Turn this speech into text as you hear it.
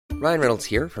Ryan Reynolds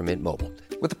here from Mint Mobile.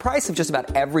 With the price of just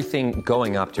about everything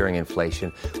going up during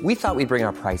inflation, we thought we'd bring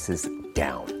our prices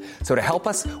down. So to help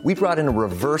us, we brought in a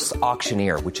reverse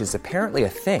auctioneer, which is apparently a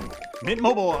thing. Mint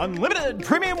Mobile Unlimited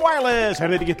Premium Wireless. How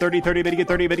to get 30, 30, bit to get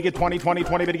 30, bit to get 20, 20,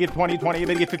 20, bit to get 20, 20,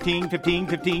 bit to get 15, 15,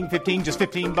 15, 15, just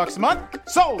 $15 a month?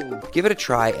 Sold! Give it a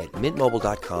try at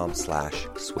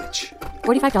mintmobile.com/switch.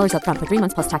 $45 up front for 3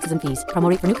 months plus taxes and fees. Promo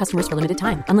rate for new customers for limited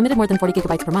time. Unlimited more than 40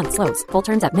 gigabytes per month. Slows full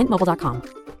terms at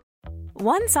mintmobile.com.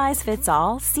 One size fits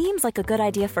all seems like a good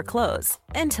idea for clothes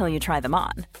until you try them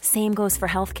on. Same goes for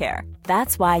healthcare.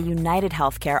 That's why United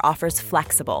Healthcare offers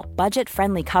flexible,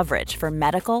 budget-friendly coverage for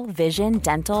medical, vision,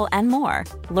 dental, and more.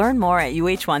 Learn more at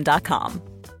uh1.com.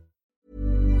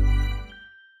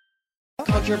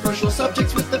 Controversial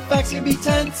subjects with the facts can be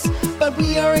tense, but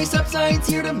we are ASAP Science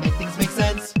here to make things make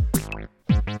sense.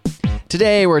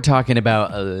 Today we're talking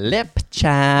about lip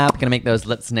chap. Gonna make those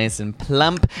lips nice and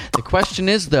plump. The question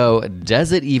is though,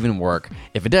 does it even work?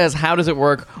 If it does, how does it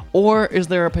work? Or is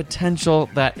there a potential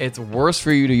that it's worse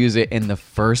for you to use it in the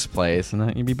first place and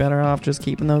that you'd be better off just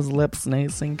keeping those lips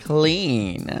nice and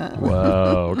clean?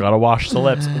 Whoa, gotta wash the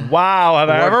lips. Wow, have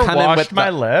I ever washed my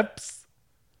lips?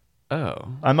 Oh.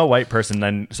 I'm a white person,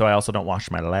 then, so I also don't wash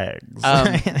my legs.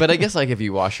 But I guess like if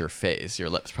you wash your face, your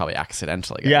lips probably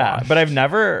accidentally get washed. But I've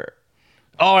never...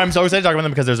 Oh, I'm so excited to talk about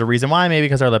them because there's a reason why. Maybe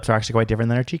because our lips are actually quite different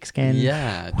than our cheek skin.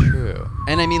 Yeah, true.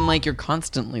 And I mean, like, you're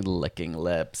constantly licking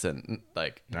lips and,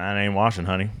 like... That ain't washing,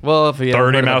 honey. Well, if you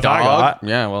 30 mouth I got.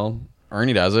 Yeah, well,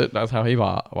 Ernie does it. That's how he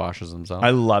washes himself.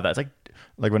 I love that. It's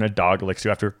like when a dog licks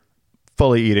you after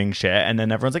fully eating shit, and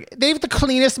then everyone's like, they have the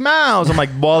cleanest mouths. I'm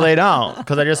like, well, they don't,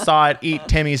 because I just saw it eat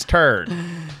Timmy's turd.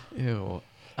 Ew.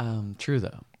 True,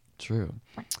 though. True.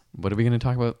 What are we going to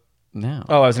talk about now?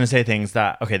 Oh, I was going to say things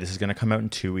that, okay, this is going to come out in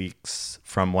 2 weeks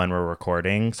from when we're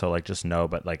recording, so like just know,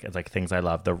 but like it's like things I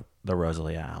love. The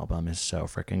Rosalia album is so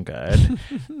freaking good.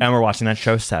 And we're watching that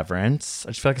show Severance.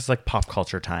 I just feel like it's like pop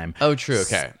culture time. Oh, true.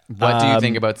 Okay. What do you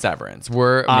think about Severance?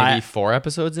 We're maybe 4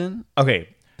 episodes in? Okay.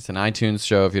 It's an iTunes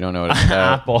show if you don't know what it's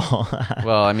about. Apple.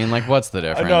 Well, I mean, like, what's the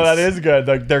difference? No, that is good.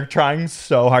 Like, they're trying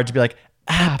so hard to be like,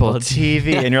 Apple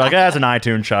TV. And you're like, that's an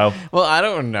iTunes show. Well, I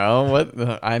don't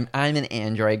know. I'm an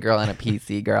Android girl and a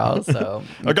PC girl, so...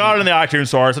 I got it in the iTunes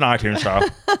store. It's an iTunes show.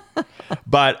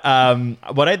 But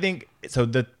what I think... So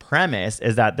the premise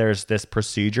is that there's this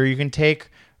procedure you can take,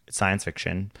 science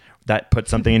fiction, that puts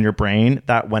something in your brain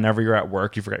that whenever you're at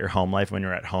work, you forget your home life. When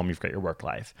you're at home, you forget your work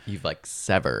life. You've like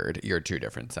severed your 2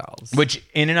 different selves. Which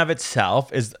in and of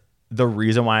itself is the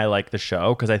reason why I like the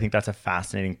show, because I think that's a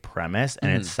fascinating premise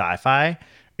and it's sci-fi.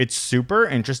 It's super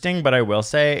interesting, but I will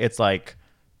say it's like,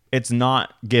 it's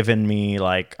not given me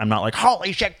like, I'm not like,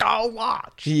 holy shit, go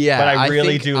watch. Yeah. But I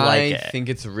really do like it. I think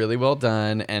it's really well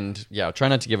done. And yeah, try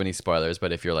not to give any spoilers,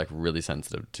 but if you're like really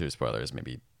sensitive to spoilers,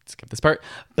 maybe skip this part.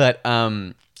 But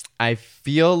I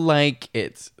feel like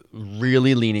it's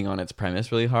really leaning on its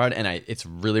premise really hard, and it's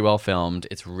really well filmed.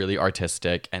 It's really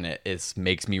artistic, and it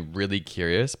makes me really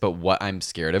curious. But what I'm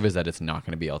scared of is that it's not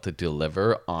going to be able to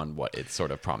deliver on what it's sort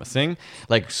of promising.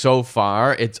 Like so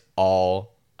far, it's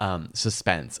all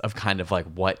suspense of kind of like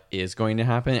what is going to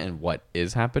happen and what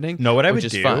is happening. Know what I would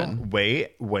do? Fun.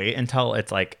 Wait until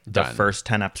it's like the Done. first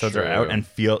 10 episodes are out and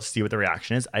see what the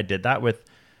reaction is. I did that with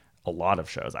a lot of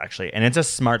shows actually, and it's a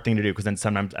smart thing to do because then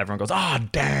sometimes everyone goes, oh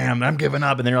damn, I'm giving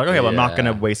up, and then you're like, okay, well, I'm not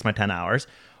gonna waste my 10 hours.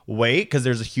 Wait, because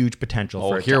there's a huge potential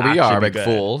for it here to we are, actually big be good.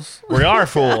 fools. We are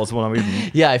fools. Well,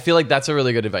 yeah, I feel like that's a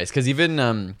really good advice, because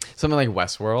even something like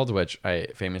Westworld, which I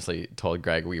famously told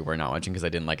Greg we were not watching because I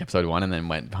didn't like episode 1, and then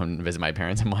went home and visit my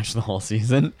parents and watched the whole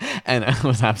season, and I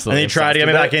was absolutely. And they tried to get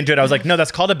me back into it. I was like, no,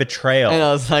 that's called a betrayal. And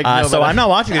I was like, no, so I'm not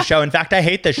watching this show. In fact, I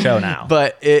hate this show now.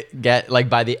 But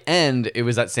by the end, it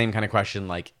was that same kind of question,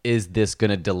 like, is this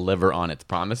gonna deliver on its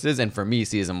promises? And for me,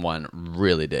 season 1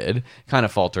 really did. Kind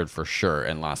of faltered for sure,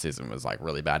 and last season was like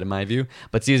really bad in my view,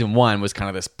 but season 1 was kind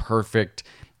of this perfect,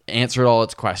 answered all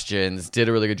its questions, did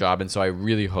a really good job, and so I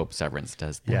really hope Severance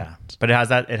does that. Yeah, but it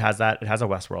has a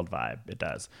Westworld vibe. It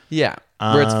does. Yeah,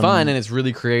 where it's fun and it's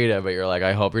really creative, but you're like,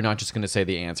 I hope you're not just going to say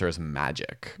the answer is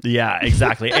magic. Yeah,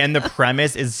 exactly. And the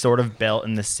premise is sort of built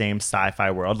in the same sci-fi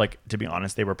world. Like, to be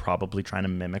honest, they were probably trying to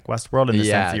mimic Westworld in the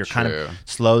sense that you're kind of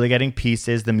slowly getting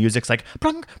pieces. The music's like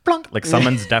plunk, plunk. Like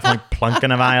someone's definitely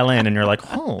plunking a violin and you're like,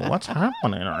 oh, what's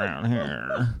happening around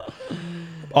here?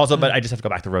 Also, but I just have to go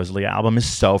back. The Rosalia album is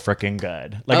so freaking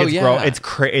good. Like,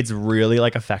 it's really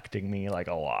like affecting me like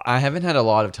a lot. I haven't had a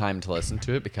lot of time to listen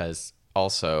to it because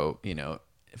also,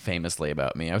 famously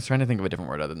about me. I was trying to think of a different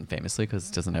word other than famously,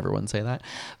 because doesn't everyone say that?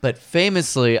 But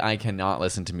famously, I cannot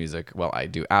listen to music while I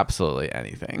do absolutely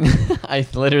anything. I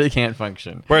literally can't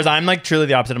function. Whereas I'm like truly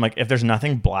the opposite. I'm like, if there's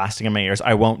nothing blasting in my ears,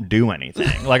 I won't do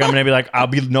anything. Like I'm gonna be like,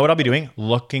 know what I'll be doing?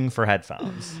 Looking for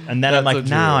headphones. And then I'm like,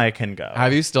 now I can go.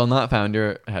 Have you still not found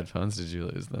your headphones? Did you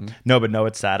lose them? No, but no,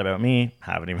 it's sad about me.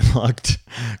 Haven't even looked.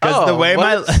 Because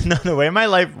the way my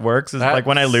life works is like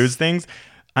when I lose things,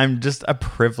 I'm just a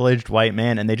privileged white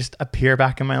man, and they just appear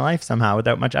back in my life somehow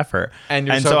without much effort.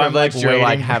 And so I'm like, you're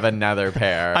like, have another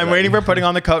pair. I'm waiting for putting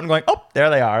on the coat and going, oh, there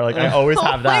they are. Like I always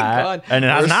have that. God. And it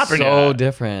hasn't happened yet. So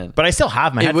different. But I still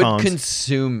have my headphones. It would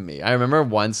consume me. I remember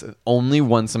only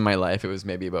once in my life, it was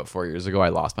maybe about 4 years ago, I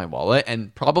lost my wallet.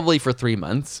 And probably for 3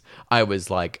 months, I was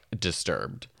like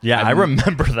disturbed. Yeah, I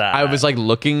remember that. I was like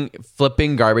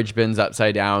flipping garbage bins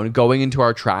upside down, going into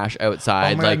our trash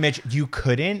outside. Oh my God, Mitch, you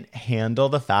couldn't handle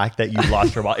the fact that you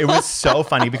lost your wallet. It was so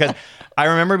funny because I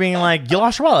remember being like, you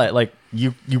lost your wallet. Like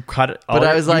you cut it. But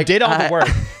I was like, you did all the work.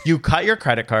 You cut your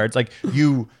credit cards. Like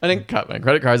I didn't cut my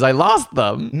credit cards. I lost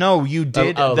them. No, you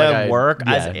did the work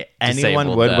as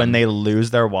anyone would when they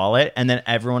lose their wallet, and then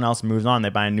everyone else moves on. They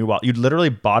buy a new wallet. You literally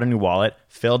bought a new wallet,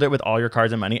 filled it with all your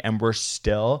cards and money, and we're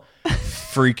still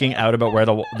freaking out about where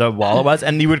the wallet was.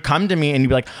 And you would come to me and you'd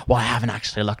be like, well, I haven't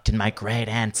actually looked in my great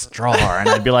aunt's drawer. And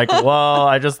I'd be like, well,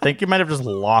 I just think you might have just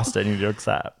lost it and you need to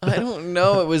accept. I don't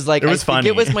know. It was like, it was funny.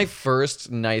 It was my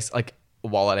first nice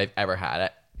wallet I've ever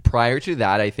had. Prior to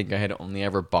that, I think I had only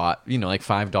ever bought, like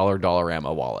 $5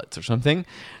 Dollarama wallets or something.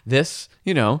 This,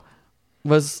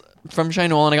 was from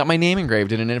Shinola, and I got my name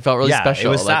engraved in it, and it felt really special. It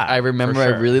was sad, I remember for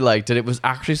sure. I really liked it. It was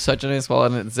actually such a nice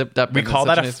wallet, and it zipped up. We call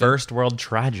that a first world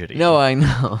tragedy. No, I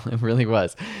know. It really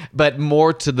was. But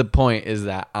more to the point is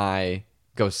that I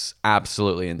go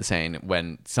absolutely insane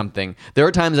when there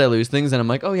are times I lose things, and I'm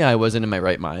like, oh yeah, I wasn't in my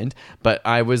right mind. But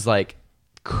I was like,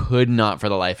 could not for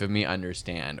the life of me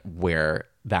understand where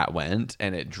that went,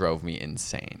 and it drove me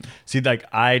insane. See, like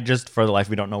I just for the life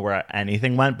we don't know where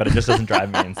anything went, but it just doesn't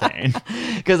drive me insane.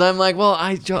 Because I'm like, well,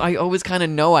 I always kind of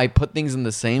know I put things in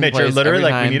the same Mitch, place. You're literally every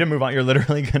like, time. we need to move on. You're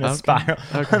literally gonna spiral.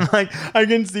 Okay. I'm like, I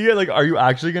can see it. Like, are you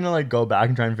actually gonna like go back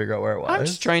and try and figure out where it was? I'm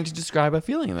just trying to describe a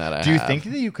feeling that I have. Do you think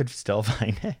that you could still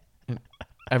find it?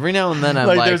 Every now and then I'm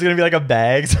like there's gonna be like a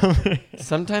bag somewhere.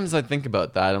 Sometimes I think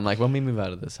about that. I'm like, when we move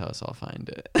out of this house, I'll find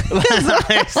it.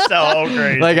 That's so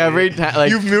crazy. Like every time,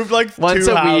 like you've moved like once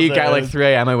two a week houses. at like 3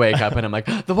 a.m. I wake up and I'm like,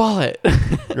 the wallet.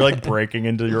 You're like breaking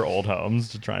into your old homes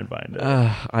to try and find it.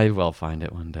 I will find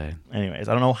it one day. Anyways,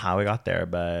 I don't know how we got there,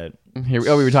 but we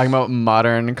were talking about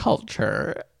modern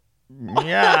culture.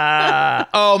 Yeah.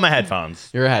 Oh, my headphones.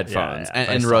 Your headphones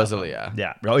and Rosalia.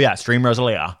 Yeah. Oh yeah. Stream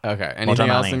Rosalia. Okay. Anything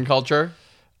else in culture?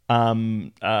 Oh,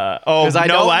 you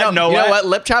know what?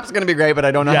 Lip Chap's gonna be great, but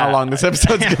I don't know how long this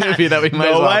episode's gonna be. That we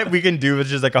might. What we can do is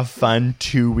just like a fun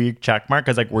 2-week check mark,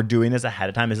 because like we're doing this ahead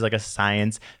of time. This is like a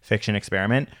science fiction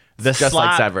experiment. Like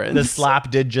Severance. The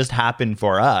slap did just happen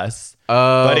for us.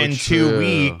 Oh, but in 2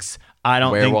 weeks, I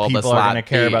don't think people are going to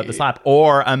care about the slap.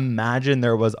 Or imagine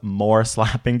there was more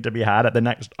slapping to be had at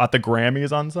the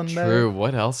Grammys on Sunday. True.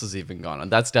 What else has even gone on?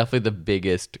 That's definitely the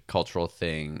biggest cultural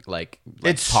thing.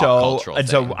 It's pop cultural thing.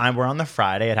 So we're on the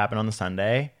Friday. It happened on the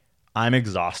Sunday. I'm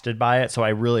exhausted by it. So I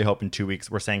really hope in 2 weeks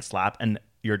we're saying slap and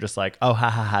you're just like, oh, ha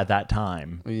ha ha, that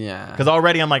time. Yeah. Because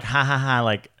already I'm like, ha ha ha,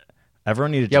 like.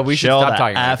 Everyone needed to we should chill stop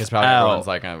talking about it because probably everyone's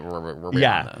like, we're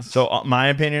beyond this. So my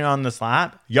opinion on the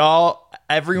slap, y'all,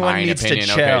 everyone needs to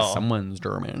chill. Okay, someone's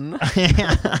German.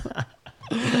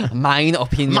 Mine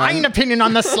opinion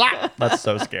on the slap. That's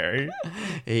so scary.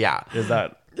 Yeah. Is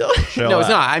that no, it's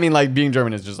not. I mean, like being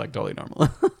German is just like totally normal.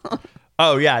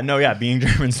 Oh yeah, no, yeah, being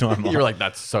German's normal. You're like,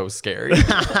 that's so scary.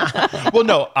 Well,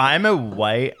 no, I'm a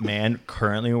white man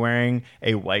currently wearing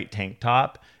a white tank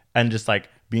top and just like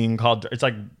being called. It's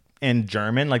like. In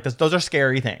German, like those are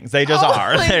scary things. They just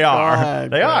are. They are.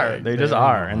 They are. They just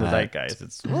are. In the zeitgeist,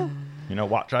 it's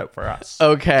watch out for us.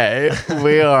 Okay,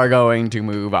 we are going to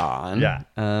move on. Yeah.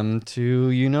 To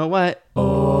you know what?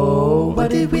 Oh,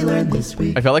 what did we learn this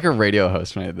week? I felt like a radio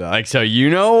host when I did that. Like, so you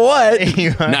know what?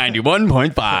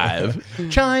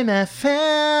 91.5 Chime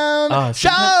FM.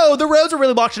 Show the roads are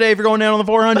really blocked today. If you're going down on the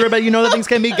 400, but you know that things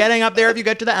can be getting up there if you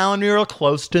get to the Allen mural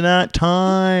close to that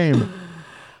time.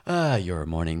 Your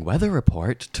morning weather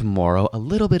report. Tomorrow, a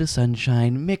little bit of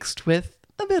sunshine mixed with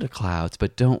a bit of clouds.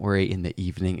 But don't worry, in the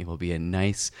evening, it will be a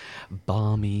nice,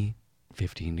 balmy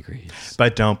 15 degrees.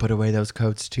 But don't put away those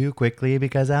coats too quickly,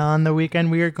 because on the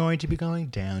weekend, we are going to be going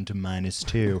down to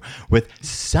 -2 with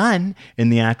sun in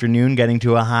the afternoon getting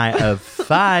to a high of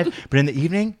 5. But in the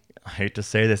evening, I hate to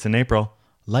say this in April,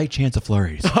 light chance of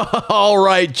flurries. All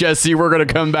right, Jesse, we're going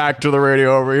to come back to the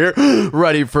radio over here.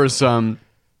 Ready for some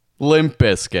Limp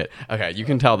Bizkit. Okay, you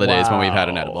can tell the days when we've had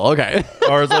an edible. Okay.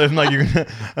 Or it's like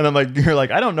and I'm like, you're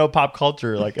like, I don't know pop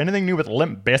culture. Like anything new with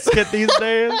Limp Bizkit these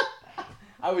days?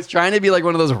 I was trying to be like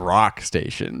one of those rock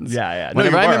stations. Yeah.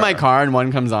 Whenever I'm in my car and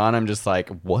one comes on, I'm just like,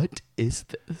 what is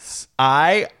this?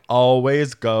 I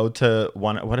always go to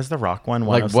one. What is the rock one?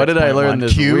 Like, what did I learn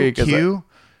this week? Q?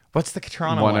 What's the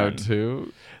Toronto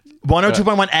 102?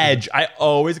 102.1 Edge. I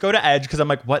always go to Edge because I'm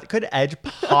like, what could Edge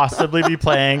possibly be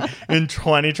playing in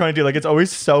 2022? Like, it's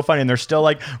always so funny. And they're still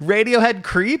like, Radiohead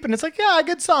Creep. And it's like, yeah,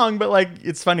 good song. But like,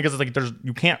 it's funny because it's like,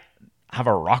 you can't have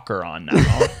a rocker on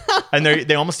now. And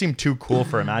they almost seem too cool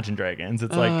for Imagine Dragons.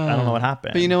 It's like, I don't know what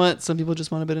happened. But you know what? Some people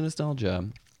just want a bit of nostalgia.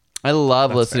 I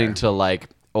love listening to like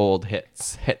old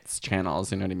hits channels.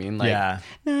 You know what I mean? Like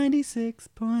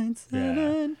 96.7.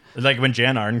 Yeah. Like when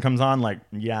Jan Arden comes on, like,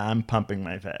 yeah, I'm pumping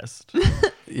my fist.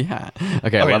 Yeah.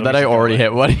 Okay, I love that I already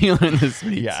hit. What did you learn this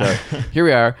week? Yeah. So here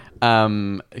we are.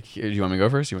 Do you want me to go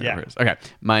first? You want to go first? Okay.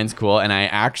 Mine's cool. And I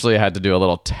actually had to do a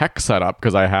little tech setup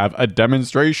because I have a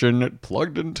demonstration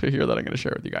plugged into here that I'm going to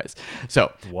share with you guys.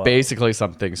 So basically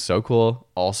something so cool.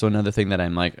 Also another thing that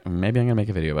I'm like, maybe I'm going to make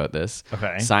a video about this.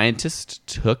 Okay. Scientists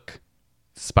took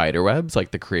spider webs, like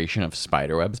the creation of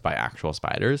spider webs by actual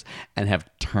spiders, and have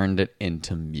turned it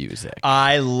into music.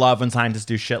 I love when scientists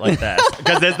do shit like this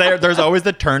because there's always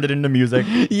the turned it into music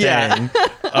thing.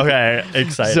 Okay,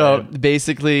 excited. So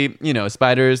basically,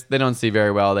 spiders, they don't see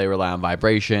very well. They rely on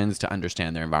vibrations to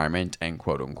understand their environment and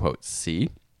quote unquote see.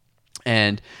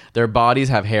 And their bodies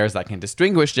have hairs that can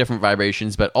distinguish different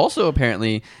vibrations, but also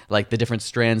apparently, like the different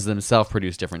strands themselves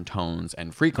produce different tones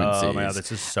and frequencies. Oh my God,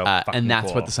 this is so fucking and that's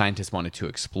cool. what the scientists wanted to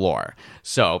explore.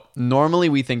 So normally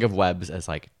we think of webs as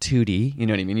like 2D. You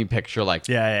know what I mean? You picture like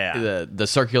the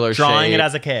circular drawing shape. it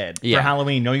as a kid for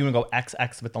Halloween. No, you want to go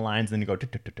XX with the lines, and then you go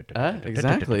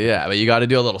exactly. Yeah, but you got to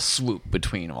do a little swoop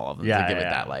between all of them to give it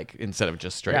that like instead of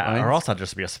just straight lines. Or also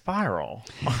just be a spiral.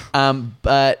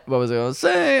 But what was I going to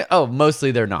say? Oh.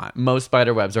 Mostly they're not. Most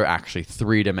spider webs are actually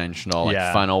 3-dimensional,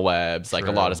 like funnel webs. Like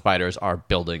a lot of spiders are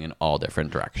building in all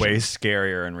different directions. Way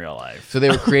scarier in real life. So they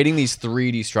were creating these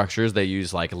 3D structures. They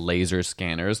use like laser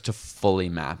scanners to fully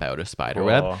map out a spider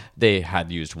web. They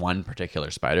had used one particular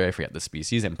spider, I forget the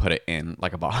species, and put it in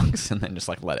like a box and then just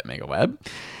like let it make a web.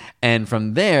 And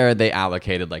from there, they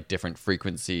allocated like different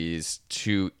frequencies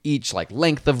to each like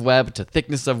length of web, to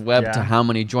thickness of web, to how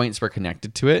many joints were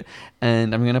connected to it.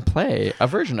 And I'm going to play a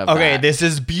version of that. Okay, this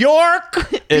is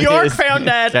Bjork. Bjork found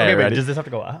that. Okay, wait, does this have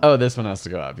to go up? Oh, this one has to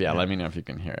go up. Yeah, let me know if you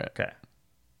can hear it. Okay.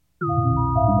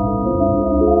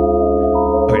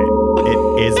 Okay, it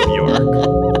is Bjork.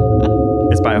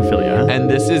 It's Biophilia.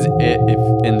 And this is it.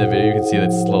 If in the video, you can see that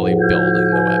it's slowly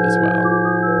building the web as well.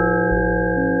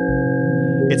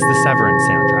 It's the Severance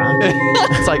soundtrack.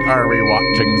 It's like, are we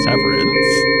watching Severance?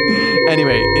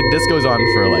 Anyway, this goes on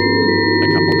for like a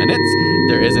couple minutes.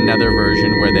 There is another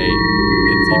version where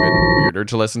it's even weirder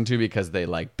to listen to because they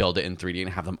like build it in 3D and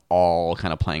have them all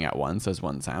kind of playing at once as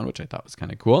one sound, which I thought was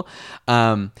kind of cool.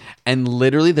 And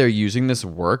literally they're using this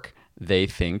work. They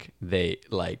think they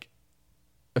like...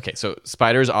 Okay, so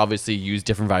spiders obviously use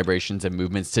different vibrations and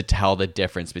movements to tell the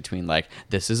difference between like,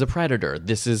 this is a predator,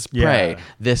 this is prey,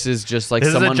 this is just like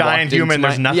this someone is a giant human,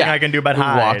 there's nothing I can do but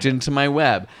hide. Walked into my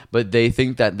web. But they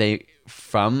think that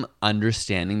from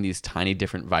understanding these tiny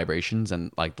different vibrations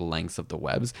and like the lengths of the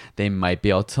webs, they might be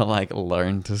able to like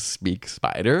learn to speak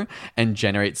spider and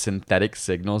generate synthetic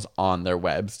signals on their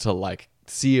webs to like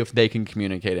see if they can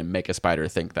communicate and make a spider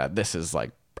think that this is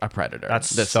like a predator. That's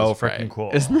so freaking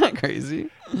cool. Isn't that crazy?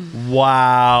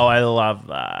 Wow, I love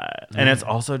that. And it's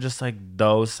also just like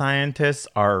those scientists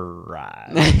are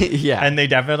rad. Yeah. And they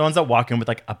definitely are the ones that walk in with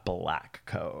like a black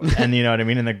coat. And you know what I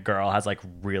mean? And the girl has like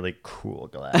really cool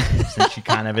glasses. And she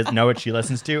kind of know what she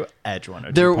listens to? Edge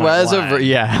 102.1. There was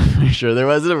for sure. There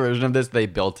was a version of this. They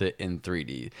built it in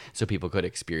 3D so people could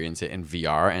experience it in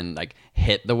VR and like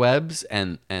hit the webs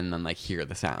and then like hear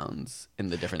the sounds in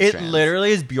the different strands. It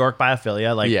literally is Bjork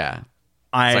Biophilia. Like, yeah.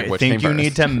 I think you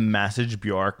need to message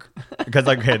Bjork because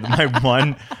like, okay, my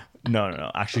one, no.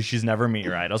 Actually, she's never Meet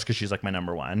Your Idols because she's like my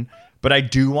number one. But I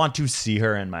do want to see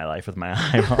her in my life with my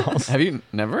eyeballs. Have you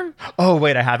never? Oh,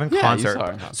 wait, I haven't concert. You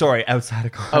saw her. Sorry, outside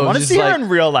of concert. I want to see her in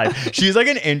real life. She's like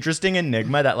an interesting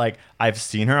enigma that like I've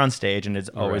seen her on stage and it's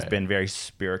always been very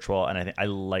spiritual. And I think I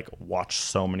like watch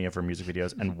so many of her music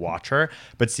videos and watch her.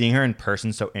 But seeing her in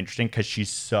person is so interesting because she's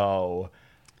so...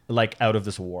 like out of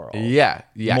this world. Yeah,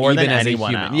 more even than as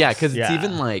anyone a human. else. Yeah, because it's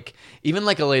even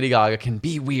like a Lady Gaga can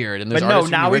be weird, and there's but no,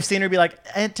 artists now we've seen her be like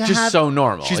so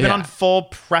normal. She's been on full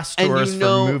press tours for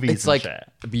movies. It's and like shit.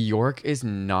 Bjork is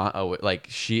not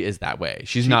she is that way.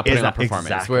 She's not putting on performance.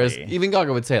 Exactly. Whereas even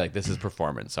Gaga would say like this is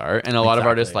performance art, and a lot of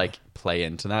artists like play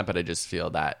into that. But I just feel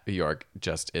that Bjork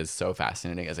just is so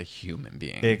fascinating as a human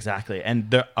being. Exactly, and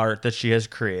the art that she has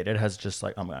created has just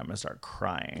like I'm gonna start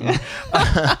crying.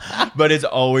 But it's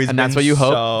always and that's what you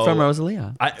hope from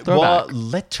Rosalia. Well,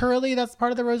 literally, that's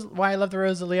part of the why I love the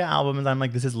Rosalia album. Is I'm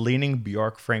like, this is leaning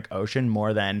Bjork, Frank Ocean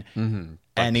more than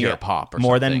any pure pop, or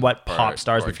more something, than what pop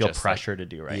stars would feel just pressure to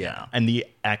do right now.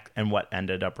 And what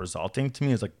ended up resulting to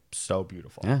me is like so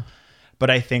beautiful. Yeah. But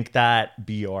I think that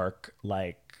Bjork,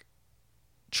 like,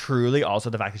 truly also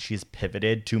the fact that she's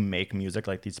pivoted to make music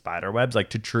like these spider webs,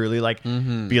 like to truly like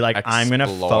be like, I'm gonna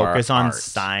focus on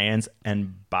science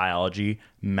and biology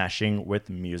meshing with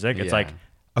music. It's like,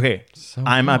 okay,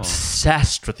 I'm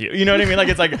obsessed with you. You know what I mean? Like,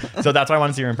 it's like, so that's why I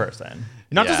want to see her in person.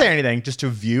 Not to say anything, just to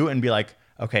view and be like,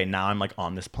 okay, now I'm like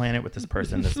on this planet with this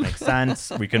person. This makes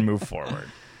sense. We can move forward.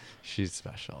 She's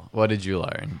special. What did you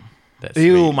learn this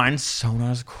week? Week? Mine's so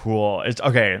not as cool. It's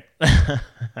okay.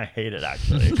 I hate it,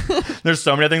 actually. There's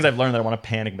so many things I've learned that I want to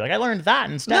panic and be like, I learned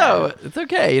that instead. No, it's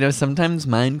okay. You know, sometimes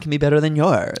mine can be better than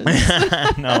yours.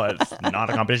 No, it's not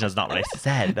a competition. It's not what I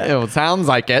said. It sounds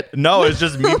like it. No, it's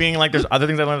just me being like, there's other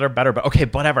things I learned that are better, but okay,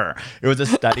 whatever. It was a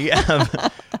study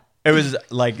of, it was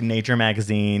like Nature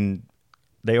magazine.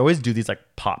 They always do these like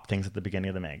pop things at the beginning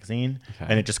of the magazine.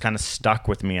 And it just kind of stuck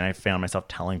with me. And I found myself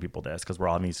telling people this because we're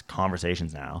all having these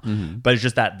conversations now. But it's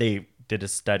just that they did a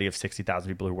study of 60,000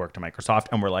 people who worked at Microsoft.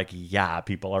 And we're like, yeah,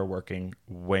 people are working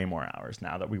way more hours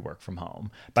now that we work from home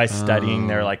by studying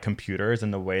their like computers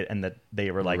and the way, and that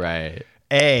they were like,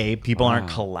 people aren't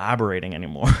collaborating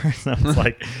anymore. So it's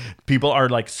like people are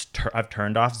like, I've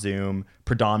turned off Zoom.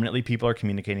 Predominantly people are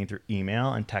communicating through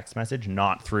email and text message,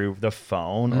 not through the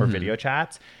phone or video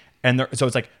chats. And so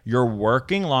it's like you're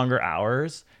working longer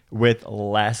hours with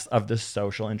less of the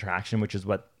social interaction, which is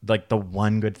what like the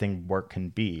one good thing work can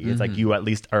be. It's like you at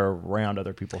least are around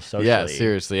other people socially. Yeah,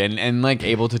 seriously. And like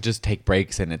able to just take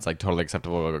breaks, and it's like totally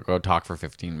acceptable to go talk for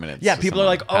 15 minutes. Yeah, people are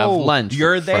like, oh, lunch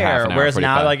you're for half there. an hour, Whereas 45.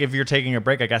 now, like if you're taking a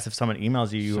break, I guess if someone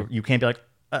emails you, you can't be like,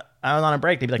 I was on a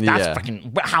break. They'd be like, that's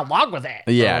fucking, how long was it?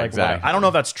 Yeah, like, exactly. Whatever. I don't know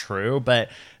if that's true, but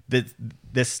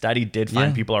this study did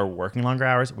find people are working longer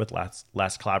hours with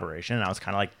less collaboration. And I was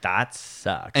kind of like, that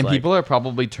sucks. And like, people are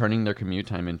probably turning their commute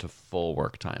time into full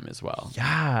work time as well.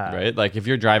 Yeah. Right? Like if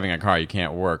you're driving a car, you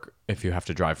can't work if you have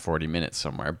to drive 40 minutes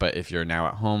somewhere. But if you're now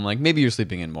at home, like maybe you're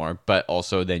sleeping in more, but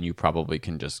also then you probably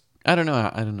can just, I don't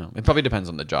know. It probably depends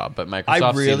on the job. But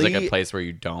Microsoft seems like a place where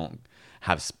you don't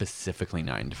have specifically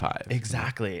 9 to 5.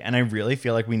 Exactly. And I really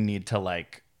feel like we need to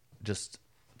like just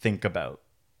think about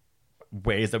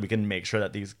ways that we can make sure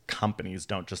that these companies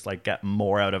don't just like get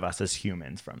more out of us as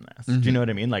humans from this. Do you know what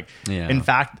I mean? Like, in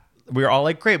fact, we're all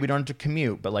like, great, we don't have to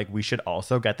commute, but like we should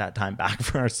also get that time back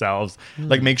for ourselves.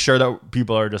 Like make sure that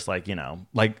people are just like, you know,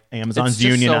 like Amazon's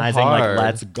unionizing, like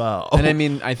let's go. And I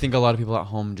mean, I think a lot of people at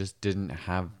home just didn't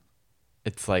have,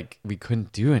 it's like we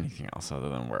couldn't do anything else other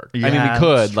than work. Yeah, I mean, we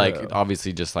could true. like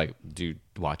obviously just like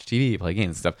watch TV, play games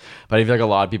and stuff. But I feel like a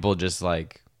lot of people just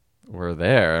like were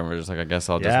there and we're just like, I guess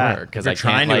I'll just work because I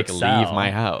can't like leave my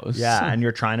house. Yeah, and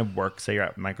you're trying to work. Say you're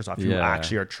at Microsoft, you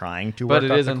actually are trying to but work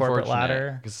it up is the corporate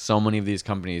ladder. Because so many of these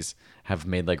companies have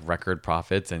made like record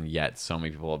profits, and yet so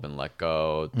many people have been let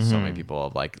go. So many people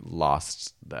have like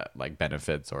lost that like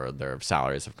benefits, or their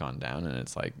salaries have gone down, and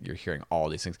it's like you're hearing all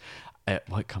these things.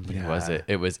 What company was it?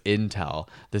 It was Intel.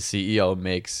 The CEO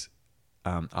makes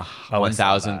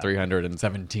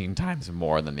 1,317 times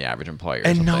more than the average employer.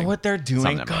 And know what they're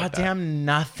doing? Goddamn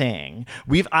nothing.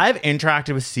 I've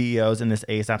interacted with CEOs in this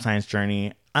ASAP Science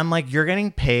journey. I'm like, you're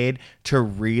getting paid to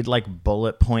read like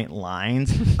bullet point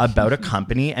lines about a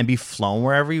company and be flown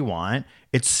wherever you want.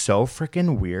 It's so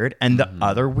freaking weird. And the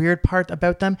other weird part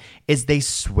about them is they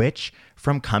switch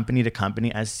from company to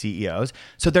company as CEOs.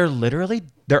 So they're literally,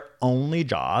 their only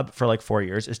job for like 4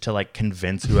 years is to like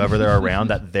convince whoever they're around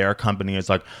that their company is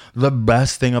like the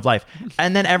best thing of life.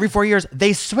 And then every 4 years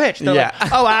they switch. They're like,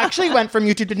 oh, I actually went from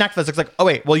YouTube to Netflix. It's like, oh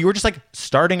wait, well you were just like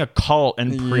starting a cult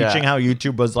and preaching how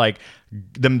YouTube was like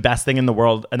the best thing in the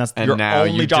world, and that's your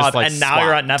only job, and now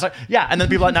you're at Netflix. Yeah, and then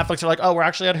people at Netflix are like, oh, we're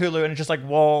actually at Hulu, and it's just like,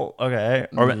 well, okay.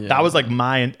 Or that was like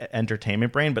my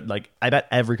entertainment brain, but like I bet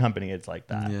every company it's like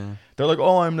that. They're like,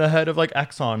 oh, I'm the head of like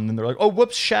Exxon, and they're like, oh,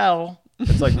 whoops, Shell.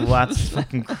 It's like, well, that's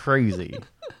fucking crazy.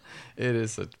 It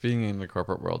is being in the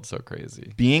corporate world so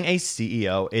crazy. Being a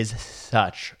CEO is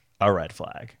such a red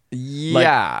flag.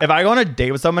 Yeah. Like, if I go on a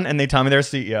date with someone and they tell me they're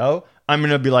CEO, I'm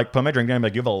going to be like, put my drink down and be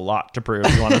like, you have a lot to prove.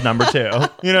 You want a number 2. You know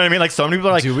what I mean? Like, so many people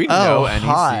are like, do we know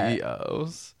any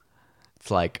CEOs?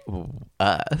 It's like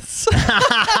us.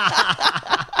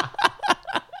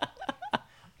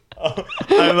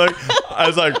 I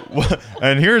was like, what?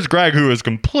 And here's Greg, who is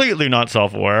completely not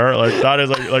self-aware. Like, that is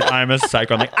like I'm a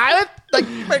psycho. I'm like,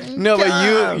 no,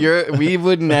 but we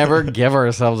would never give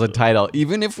ourselves a title,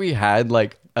 even if we had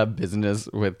like a business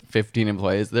with 15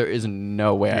 employees. There is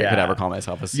no way I could ever call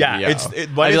myself a CEO. Yeah,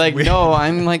 I'd be like, no,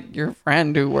 I'm like your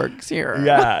friend who works here.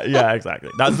 Yeah,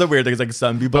 exactly. That's the weird thing. It's like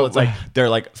some people, it's like they're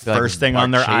like first thing on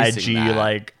their IG,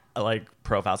 like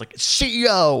profiles, like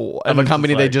CEO of a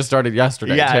company they just started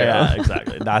yesterday. Yeah,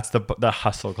 exactly. That's the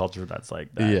hustle culture. That's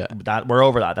like that. Yeah, that we're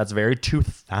over that. That's very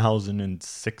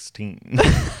 2016.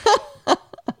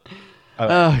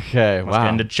 Okay, wow. Let's get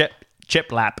into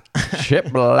chip lap.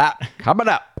 Chip lap coming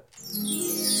up.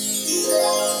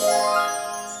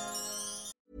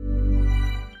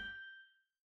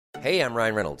 Hey, I'm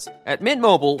Ryan Reynolds. At Mint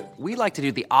Mobile, we like to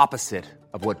do the opposite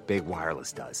of what Big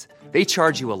Wireless does. They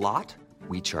charge you a lot.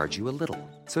 We charge you a little.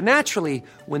 So naturally,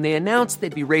 when they announced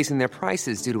they'd be raising their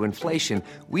prices due to inflation,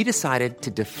 we decided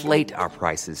to deflate our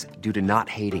prices due to not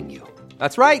hating you.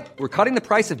 That's right. We're cutting the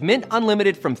price of Mint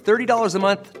Unlimited from $30 a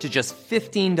month to just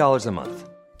 $15 a month.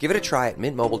 Give it a try at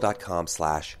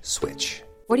mintmobile.com/switch.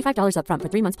 $45 up front for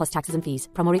 3 months plus taxes and fees.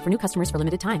 Promo rate for new customers for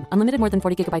limited time. Unlimited more than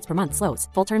 40 gigabytes per month. Slows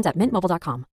full terms at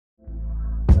mintmobile.com.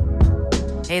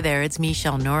 Hey there, it's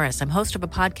Michelle Norris. I'm host of a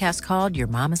podcast called Your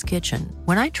Mama's Kitchen.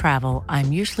 When I travel,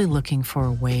 I'm usually looking for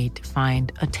a way to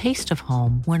find a taste of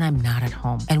home when I'm not at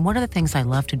home. And one of the things I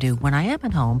love to do when I am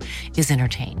at home is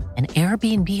entertain. And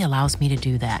Airbnb allows me to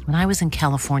do that. When I was in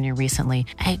California recently,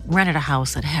 I rented a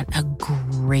house that had a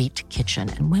great kitchen.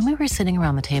 And when we were sitting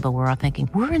around the table, we're all thinking,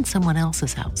 we're in someone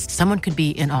else's house. Someone could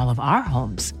be in all of our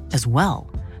homes as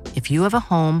well. If you have a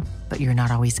home, but you're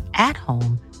not always at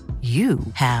home, you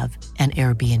have an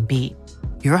Airbnb.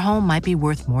 Your home might be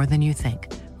worth more than you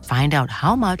think. Find out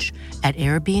how much at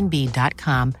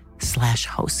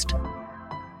airbnb.com/host.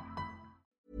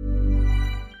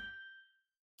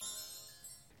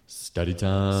 Study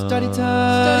time. Study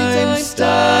time.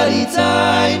 Study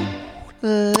time.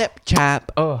 Lip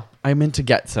chap. Oh, I meant to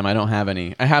get some. I don't have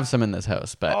any. I have some in this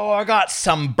house, but I got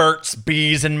some Burt's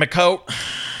Bees in my coat.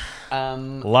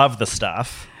 Love the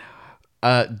stuff.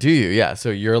 Do you? Yeah.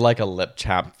 So you're like a lip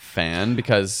chap fan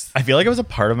because I feel like it was a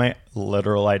part of my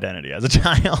literal identity as a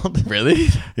child. Really?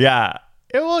 Yeah.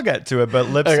 We'll get to it, but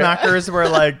lip smackers were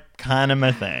like kind of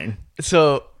my thing.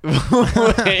 So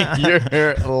wait,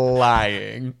 you're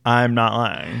lying. I'm not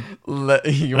lying.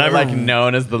 You were like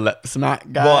known as the lip smack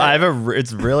guy. Well,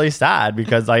 it's really sad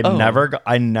because I never got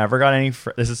any.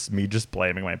 This is me just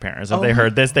blaming my parents. If they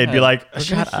heard this, they'd be like,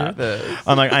 "Shut up."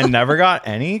 I'm like, I never got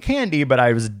any candy, but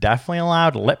I was definitely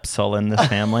allowed Lipsil in this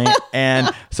family, and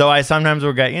so I sometimes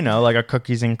would get like a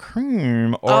cookies and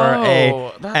cream or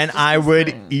and I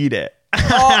would eat it.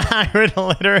 I would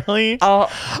literally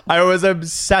I was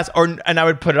obsessed and I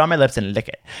would put it on my lips and lick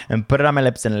it and put it on my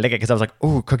lips and lick it because I was like,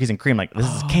 ooh, cookies and cream, like this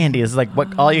is candy, this is like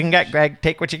what all you can get, Greg,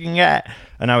 take what you can get.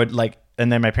 And I would like, and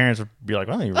then my parents would be like,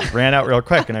 well, you ran out real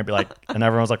quick. And I'd be like, and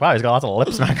everyone was like, wow, he's got lots of lip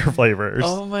smacker flavors.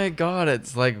 Oh my God.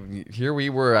 It's like, here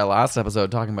we were at last episode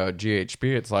talking about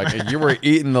GHB. It's like, you were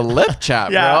eating the lip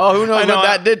chap, bro. Who knows what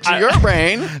that did to your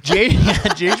brain?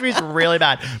 GHB is really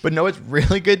bad. But no, it's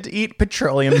really good to eat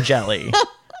petroleum jelly.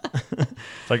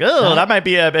 It's like, oh, that might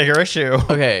be a bigger issue.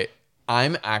 Okay.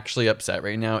 I'm actually upset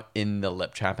right now in the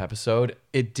lip chap episode.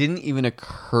 It didn't even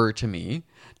occur to me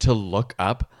to look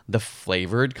up the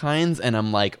flavored kinds, and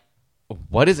I'm like,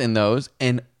 what is in those,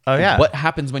 and what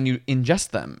happens when you ingest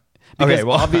them? Because okay,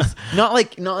 well, obviously, not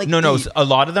like no. A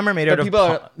lot of them are made out of people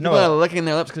are licking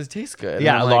their lips because it tastes good.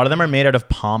 Yeah, a lot of them are made out of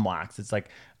palm wax. It's like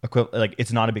like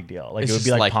it's not a big deal. Like it would be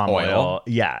like palm oil.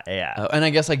 Yeah. And I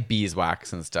guess like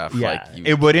beeswax and stuff. Yeah, like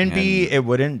it wouldn't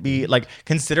be like,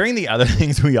 considering the other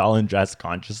things we all ingest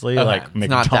consciously, like it's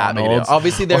McDonald's. Not that big a deal.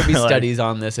 Obviously, there'd be studies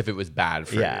on this if it was bad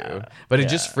for you. But it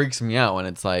just freaks me out when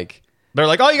it's like they're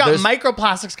like, oh, you got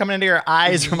microplastics coming into your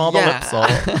eyes from all the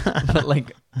Lipsil. But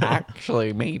like,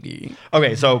 actually, maybe.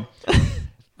 Okay, so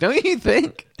don't you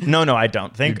think? No, I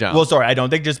don't think. You don't. Well, sorry, I don't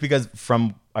think, just because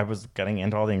I was getting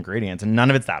into all the ingredients and none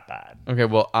of it's that bad. Okay,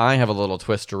 well, I have a little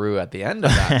twisteroo at the end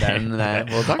of that then that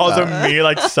we'll talk also, about. me,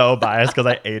 like, so biased because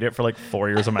I ate it for like 4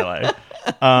 years of my life.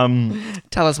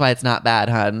 Tell us why it's not bad,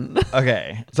 hun.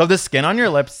 Okay, so the skin on your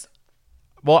lips.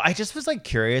 Well, I just was like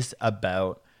curious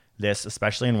about this,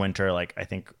 especially in winter, like I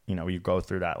think, you know, you go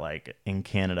through that like in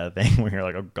Canada thing where you're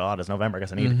like, oh God, it's November, I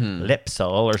guess I need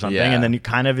Lipsil or something. Yeah. And then it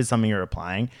kind of is something you're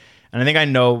applying. And I think I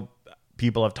know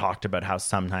people have talked about how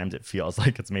sometimes it feels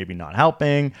like it's maybe not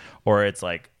helping or it's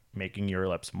like making your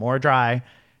lips more dry.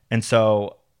 And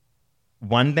so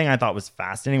one thing I thought was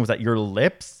fascinating was that your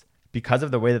lips, because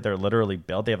of the way that they're literally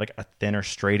built, they have like a thinner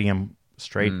stratum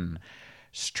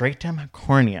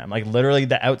corneum. Like literally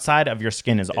the outside of your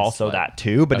skin is also like, that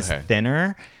too, but it's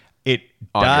thinner. It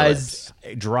does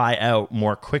dry out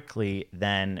more quickly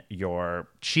than your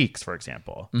cheeks, for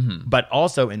example. But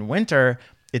also in winter,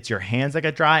 it's your hands that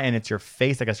get dry and it's your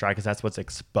face that gets dry because that's what's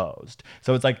exposed.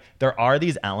 So it's like there are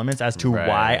these elements as to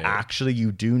why actually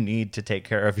you do need to take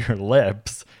care of your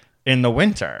lips in the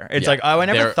winter. It's like, oh, I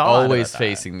never thought they're always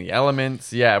facing the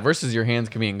elements. Yeah, versus your hands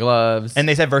can be in gloves. And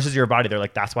they said versus your body. They're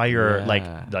like, that's why your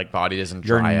like body doesn't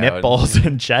dry your nipples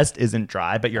and chest isn't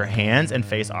dry, but your hands and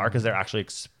face are because they're actually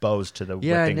exposed to the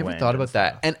whipping wind. Yeah, I never thought about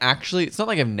that. And actually, it's not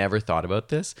like I've never thought about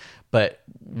this, but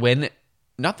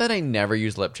not that I never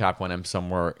use lip chap when I'm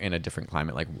somewhere in a different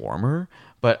climate, like warmer,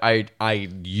 but I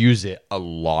use it a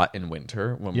lot in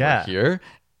winter when we're here.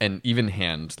 And even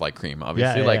hand like cream,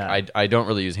 obviously. I don't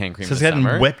really use hand cream in the summer.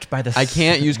 Getting whipped by the I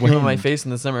can't use cream on my face in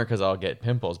the summer because I'll get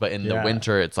pimples. But in the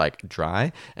winter, it's like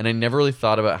dry. And I never really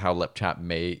thought about how lip chap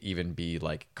may even be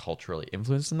like culturally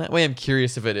influenced in that way. I'm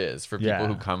curious if it is for people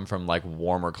who come from like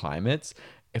warmer climates,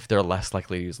 if they're less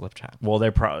likely to use lip chap. Well,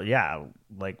 they're probably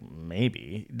like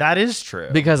maybe that is true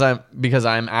because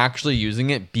I'm actually using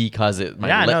it because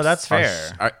my lips that's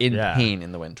fair. Are in pain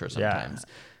in the winter sometimes.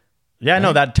 Yeah,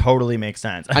 no, that totally makes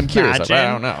sense. I'm curious. I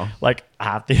don't know. Like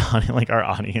half the audience, like our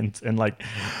audience in like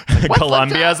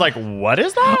Colombia is like, what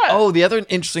is that? Oh, the other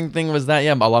interesting thing was that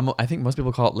I think most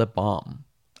people call it lip balm.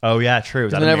 Oh yeah, true.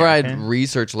 Whenever I'd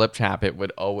research lip chap, it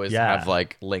would always have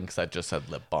like links that just said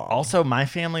lip balm. Also, my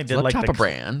family did lip chap a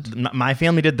brand. My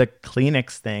family did the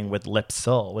Kleenex thing with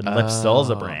Lipsil. When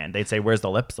Lipsil's a brand, they'd say, "Where's the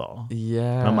Lipsil?"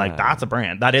 Yeah, and I'm like, "That's a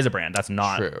brand. That is a brand. That's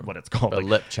not what it's called." But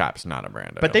lip chap's not a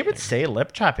brand. But they would say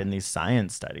lip chap in these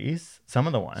science studies. Some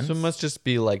of the ones. So it must just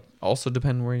be like also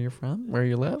depend where you're from, where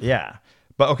you live. Yeah,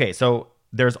 but okay, so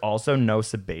there's also no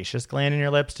sebaceous gland in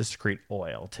your lips to secrete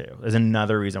oil too. There's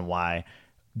another reason why.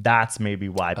 That's maybe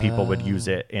why people would use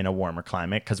it in a warmer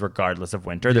climate because regardless of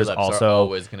winter, there's also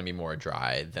always going to be more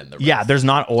dry than the rest. Yeah, there's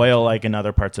not oil like in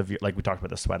other parts of your, like we talked about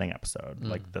the sweating episode,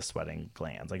 like the sweating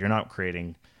glands. Like you're not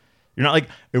like,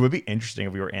 it would be interesting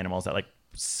if we were animals that like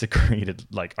secreted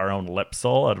like our own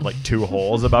Lipsil out of like 2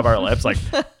 holes above our lips, like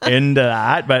into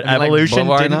that. But evolution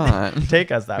didn't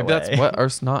take us that Maybe way. That's what our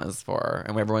snot is for,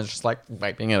 and everyone's just like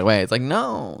wiping it away. It's like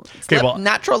no,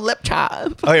 natural lip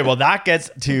chap. Okay, well that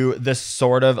gets to the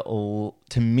sort of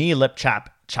to me lip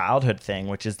chap childhood thing,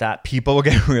 which is that people will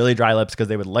get really dry lips because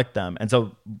they would lick them, and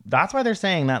so that's why they're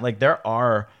saying that like there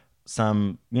are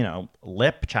some, you know,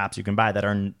 lip chaps you can buy that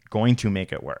are going to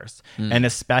make it worse. And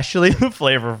especially the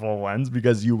flavorful ones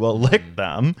because you will lick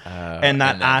them. And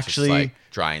that actually just, like,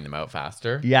 drying them out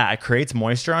faster. Yeah, it creates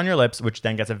moisture on your lips, which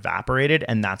then gets evaporated.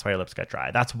 And that's why your lips get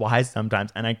dry. That's why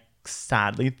sometimes, and I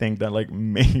sadly think that like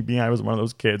maybe I was one of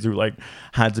those kids who like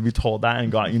had to be told that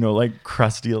and got, you know, like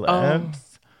crusty lips.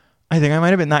 I think I might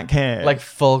have been that kid. Like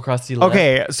full crusty lip.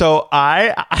 Okay, so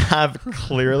I have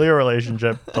clearly a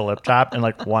relationship to lip chap and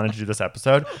like wanted to do this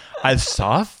episode. I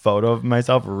saw a photo of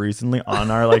myself recently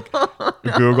on our like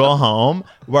Google Home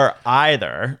where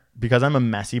either, because I'm a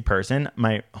messy person,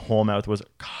 my whole mouth was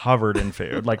covered in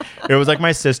food. Like it was like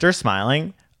my sister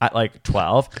smiling at like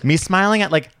 12, me smiling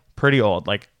at like pretty old.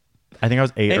 Like I think I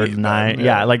was 8 or 9.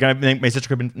 Yeah, like I think my sister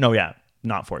could have been,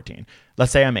 not 14.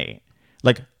 Let's say I'm 8.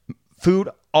 Like food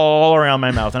all around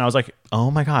my mouth. And I was like, oh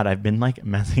my God, I've been like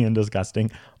messy and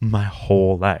disgusting my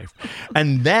whole life.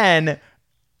 And then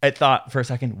I thought for a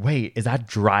second, wait, is that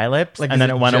dry lips? Like, and then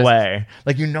it went away.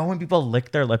 Like, you know when people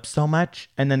lick their lips so much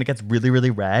and then it gets really,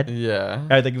 really red? Yeah.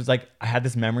 I think it was like, I had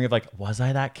this memory of like, was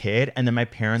I that kid? And then my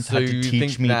parents had to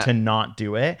teach me to not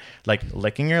do it. Like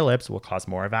licking your lips will cause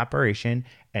more evaporation.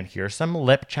 And here's some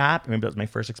lip chap. Maybe that was my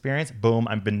first experience. Boom,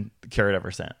 I've been cured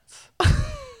ever since.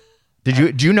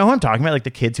 Do you know who I'm talking about? Like the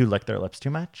kids who lick their lips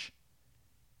too much?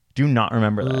 Do you not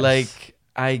remember this? Like,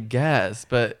 I guess,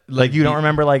 but like you don't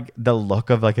remember like the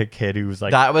look of like a kid who's like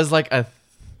that was like a.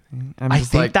 I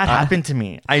think like, that happened to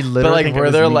me. I literally think were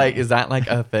there like, is that like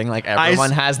a thing? Like everyone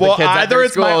has the kids at their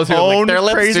schools who lick their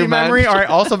lips crazy too memory, much. or I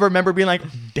also remember being like,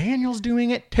 Daniel's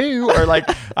doing it too, or like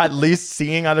at least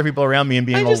seeing other people around me and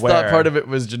being aware. I just thought part of it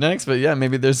was genetics, but yeah,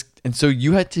 maybe there's. And so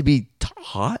you had to be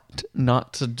taught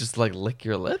not to just like lick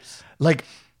your lips. Like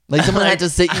Like someone had to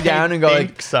sit you down and go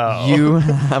like, so. You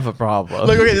have a problem.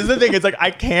 Like, okay, this is the thing. It's like, I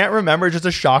can't remember just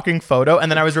a shocking photo. And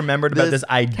then I was remembered about this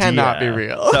idea. Cannot be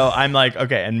real. So I'm like,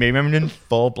 okay. And maybe I'm in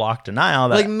full block denial.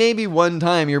 That, like maybe one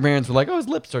time your parents were like, oh, his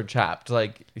lips are chapped.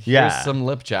 Like, here's some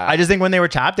lip chap. I just think when they were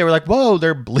chapped, they were like, whoa,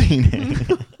 they're bleeding.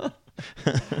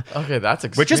 Okay, that's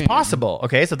extreme. Which is possible.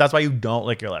 Okay, so that's why you don't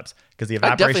lick your lips. Because the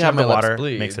evaporation of the water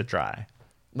makes it dry.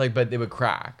 Like, but they would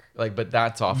crack. Like, but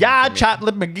that's often. Yeah, Chap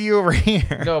Lip McGee over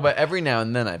here. No, but every now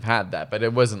and then I've had that. But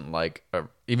it wasn't like,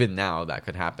 even now that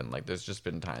could happen. Like, there's just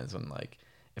been times when, like,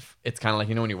 if it's kind of like,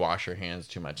 you know, when you wash your hands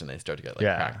too much and they start to get,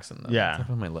 like, cracks in them. Yeah. It's up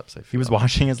on my lips, I feel. He was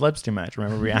washing his lips too much.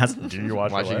 Remember, we asked, do you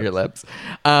wash washing your lips?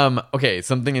 Okay,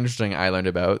 something interesting I learned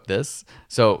about this.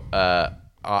 So,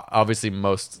 obviously,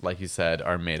 most, like you said,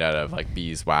 are made out of, like,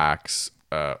 beeswax,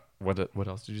 what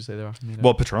else did you say they were made of?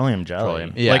 Well, petroleum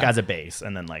jelly, yeah. like as a base,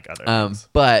 and then like other things.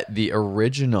 But the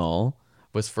original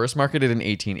was first marketed in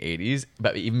 1880s.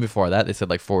 But even before that, they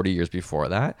said like 40 years before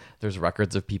that, there's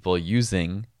records of people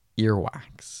using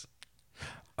earwax.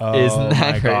 Oh, isn't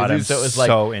that crazy? God, I'm so it was like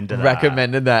so into that.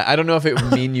 Recommended that. I don't know if it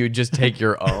would mean you just take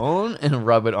your own and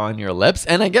rub it on your lips.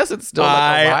 And I guess it's still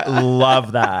like I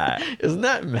love that. Isn't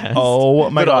that mess?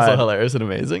 Oh my but God. Also hilarious and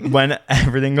amazing. When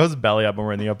everything goes belly up and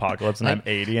we're in the apocalypse and I'm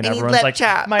 80 and everyone's like,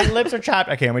 my lips are chapped.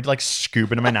 I can't wait to like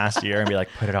scoop into my nasty ear and be like,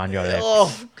 put it on your lips.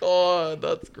 Oh God,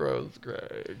 that's gross,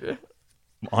 Greg.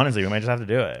 Honestly, we might just have to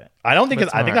do it. I don't think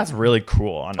I think that's really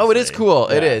cool, honestly. Oh, it is cool.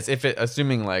 Yeah. It is. If it,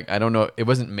 assuming like, I don't know, it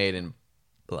wasn't made in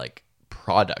like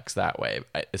products that way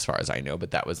as far as I know,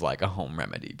 but that was like a home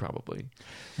remedy probably.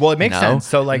 Well, it makes sense.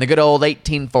 So like in the good old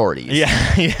 1840s.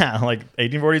 Yeah, like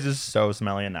 1840s is so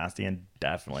smelly and nasty, and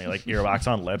definitely like earwax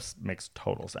on lips makes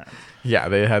total sense. Yeah,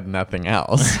 they had nothing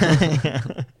else.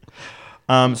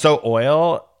 So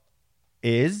oil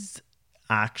is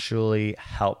actually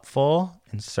helpful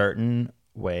in certain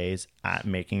ways at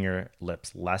making your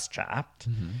lips less chapped.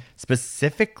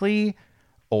 Specifically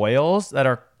oils that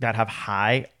have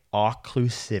high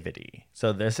occlusivity.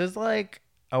 So this is like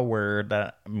a word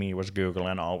that me was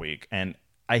Googling all week. And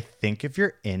I think if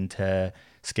you're into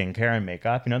skincare and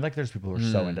makeup, you know, like there's people who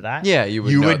are so into that. Yeah, you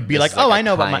would be like, oh, I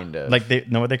know about my like they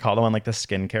know what they call them on like the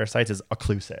skincare sites is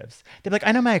occlusives. They'd be like,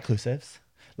 I know my occlusives.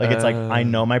 Like it's like I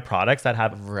know my products that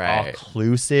have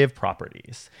occlusive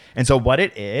properties. And so what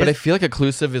it is, but I feel like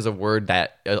occlusive is a word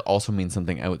that also means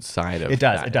something outside of it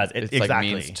does. that. It does. It's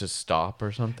exactly. like means to stop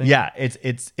or something. Yeah,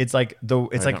 it's like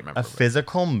a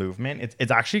physical movement.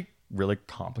 It's actually really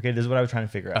complicated. This is what I was trying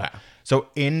to figure out. So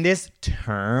in this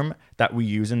term that we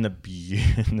use in the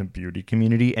beauty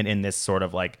community, and in this sort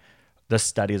of like the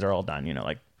studies are all done, you know,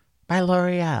 like by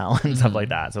L'Oreal and stuff like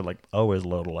that. So like is a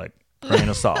little like grain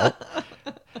of salt.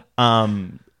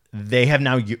 They have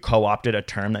now co-opted a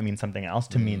term that means something else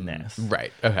to mean this.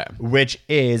 Right. Okay. Which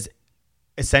is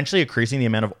essentially increasing the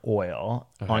amount of oil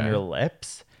on your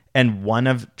lips. And one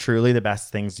of truly the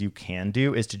best things you can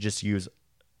do is to just use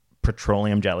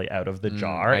petroleum jelly out of the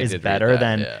jar is better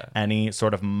than any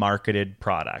sort of marketed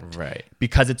product. Right.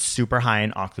 Because it's super high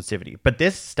in occlusivity. But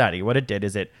this study, what it did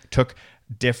is it took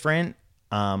different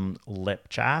lip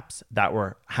chaps that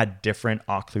had different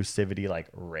occlusivity like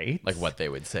rates, like what they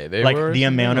would say they like were, the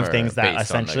amount of things that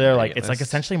essentially are like, it's like this?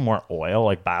 essentially more oil,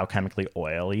 like biochemically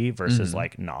oily versus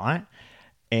like not.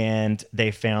 And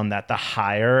they found that the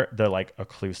higher the like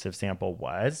occlusive sample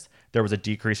was, there was a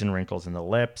decrease in wrinkles in the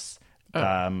lips.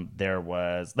 There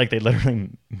was like, they literally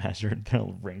measured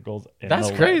the wrinkles in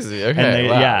that's the crazy. lips. Okay.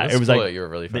 Yeah, that's it was cool like that you were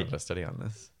really fun to study on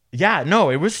this. Yeah,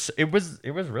 no, it was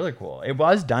really cool. It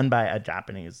was done by a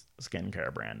Japanese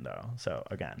skincare brand though. So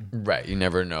again, right, you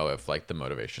never know if like the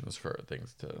motivations for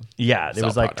things to there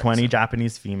was like 20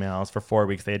 Japanese females for 4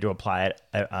 weeks. They had to apply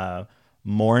it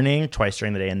morning, twice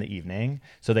during the day, and the evening.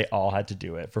 So they all had to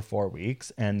do it for 4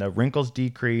 weeks, and the wrinkles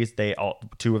decreased.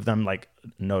 Two of them like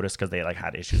noticed because they like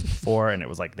had issues before, and it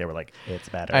was like they were like, it's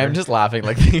better. I'm just laughing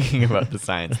like thinking about the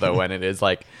science though, when it is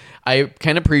like, I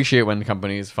can appreciate when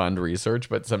companies fund research,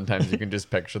 but sometimes you can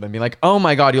just picture them being like, oh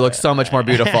my God, you look so much more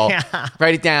beautiful.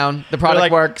 Write it down. The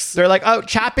product works. They're like, oh,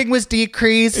 chapping was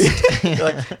decreased.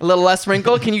 Like, a little less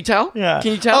wrinkle. Can you tell? Yeah.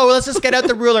 Can you tell? Oh, let's just get out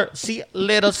the ruler. See,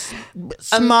 little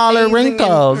smaller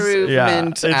wrinkles. Improvement. Yeah,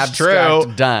 it's Abstract,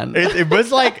 true. Done. It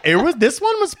was like, this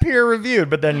one was peer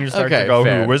reviewed, but then you start to go,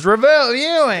 fair. who was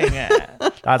reviewing it?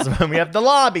 That's when we have the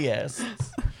lobbyists.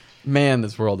 Man,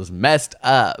 this world is messed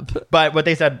up. But what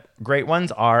they said, great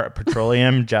ones are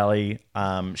petroleum jelly,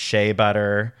 shea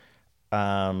butter.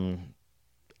 That's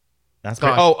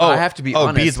great. I have to be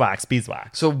honest.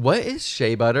 Beeswax. So what is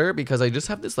shea butter? Because I just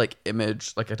have this like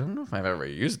image, like I don't know if I've ever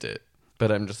used it,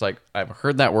 but I'm just like, I've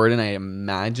heard that word and I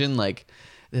imagine like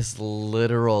this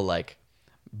literal like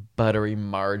buttery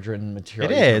margarine material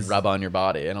It you is. can rub on your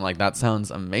body, and I'm like, that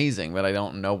sounds amazing, but I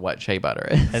don't know what shea butter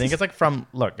is. I think it's like from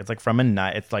a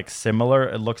nut. It's like similar.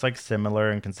 It looks like similar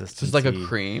in consistency. Just like a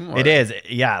cream. Or? It is.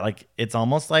 Yeah. Like it's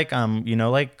almost like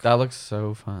like that looks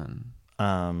so fun.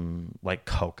 Like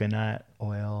coconut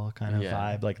oil kind of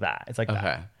vibe, like that. It's like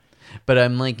that. But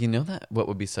I'm like, that what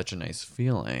would be such a nice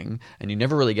feeling, and you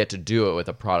never really get to do it with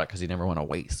a product because you never want to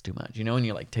waste too much. And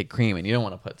you like take cream and you don't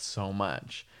want to put so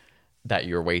much that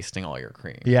you're wasting all your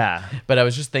cream. Yeah. But I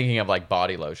was just thinking of like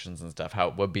body lotions and stuff, how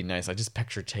it would be nice. I just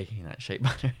picture taking that shea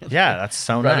butter. Yeah, that's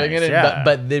so nice. Yeah.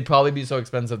 But they'd probably be so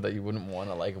expensive that you wouldn't want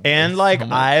to like. And like so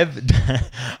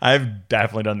I've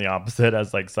definitely done the opposite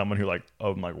as like someone who like,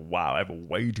 oh, I'm like, wow, I have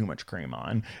way too much cream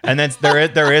on. And then there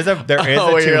is a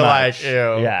oh, too you're much. Like,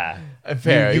 ew. Yeah.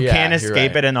 Fair. You can't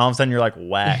escape right. it, and all of a sudden you're like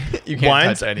wet. You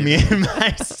can't touch anything. Me and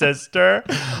my sister,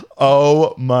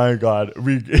 oh my God,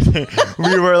 we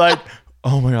were like,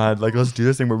 oh my God, like let's do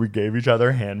this thing where we gave each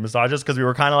other hand massages, because we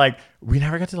were kind of like, we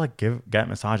never get to like get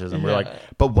massages, and we're like,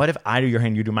 but what if I do your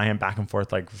hand, you do my hand, back and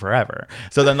forth like forever?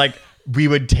 So then like we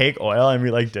would take oil and we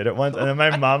like did it once, and then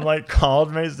my mom like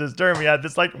called my sister, and we had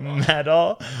this like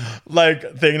metal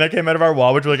like thing that came out of our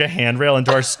wall, which was like a handrail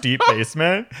into our steep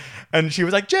basement. And she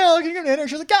was like, Jill, can you come in? And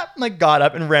she was like, yeah. And like got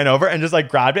up and ran over and just like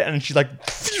grabbed it, and she like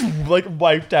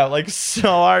wiped out like so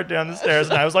hard down the stairs.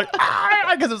 And I was like,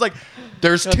 because it was like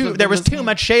there was too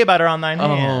much shea butter on thine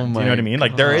hand. You know what I mean?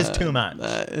 Like there is too much.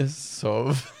 That is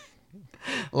so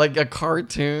like a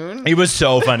cartoon. It was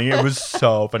so funny. It was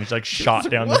so funny. She like shot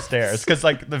down the stairs because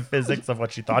like the physics of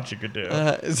what she thought she could do.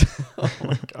 Oh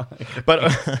my God. But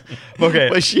okay.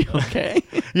 Was she okay?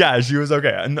 Yeah, she was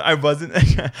okay. And I wasn't.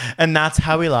 And that's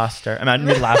how we lost her. Imagine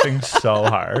me laughing so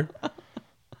hard.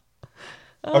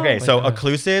 Okay, so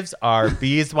occlusives are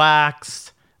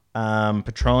beeswax,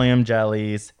 petroleum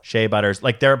jellies, shea butters.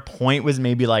 Like their point was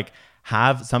maybe like,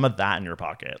 have some of that in your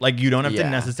pocket. Like you don't have to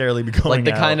necessarily be going like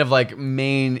the out. kind of like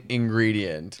main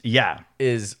ingredient. Yeah,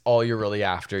 is all you're really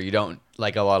after. You don't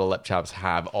like a lot of lip chaps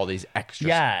have all these extra.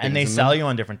 Yeah, and they sell you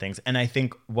on different things. And I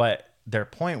think what their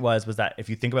point was that if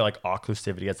you think about like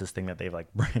occlusivity as this thing that they've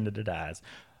like branded it as,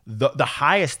 the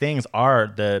highest things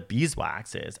are the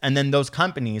beeswaxes, and then those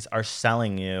companies are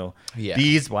selling you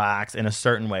beeswax in a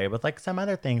certain way with like some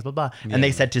other things, blah blah. And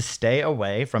they said to stay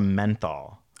away from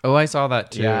menthol. Oh, I saw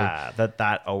that too. Yeah,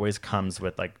 that always comes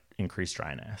with like increased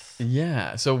dryness.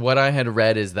 Yeah. So what I had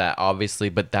read is that obviously,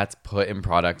 but that's put in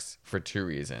products for two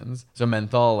reasons. So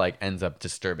menthol like ends up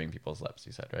disturbing people's lips.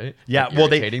 You said, right? Yeah. Like,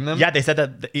 well, irritating them. Yeah, they said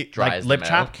that dries lip them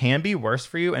chap out. can be worse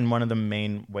for you, and one of the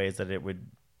main ways that it would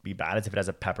be bad is if it has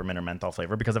a peppermint or menthol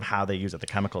flavor because of how they use it, the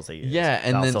chemicals they use. Yeah,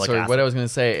 and then Salicylic what I acid. was gonna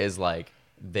say is like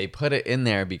they put it in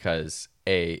there because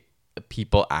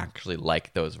people actually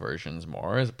like those versions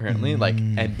more, apparently, like,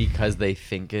 and because they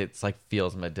think it's like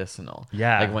feels medicinal.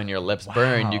 Yeah. like when your lips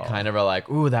burn, you kind of are like,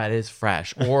 ooh, that is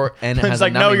fresh, or and it It's has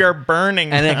like, a numbing, no, you're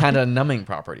burning, and it kind of numbing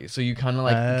property, so you kind of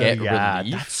like get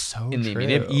relief that's so in the true.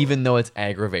 immediate, even though it's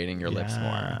aggravating your lips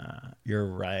more. You're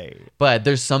right. But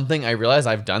there's something I realize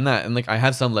I've done that, and like I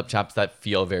have some lip chaps that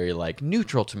feel very like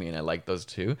neutral to me, and I like those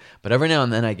too. But every now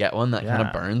and then I get one that kind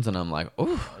of burns, and I'm like,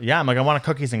 oh Yeah, I'm like, I want a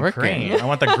cookies and Working. cream. I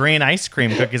want the green ice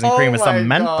cream cookies and cream with some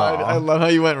menthol. I love how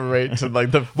you went right to like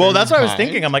the. Well, that's what I was food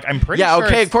thinking. kind. I'm like, I'm pretty Yeah, sure.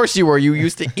 okay, it's- of course you were. You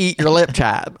used to eat your lip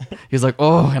chap. He's like,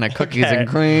 oh, and a cookies and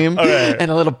cream, Okay.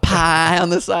 and a little pie on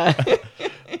the side.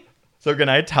 So can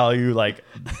I tell you like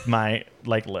my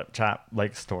like lip chap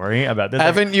like story about this?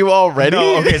 Haven't you already?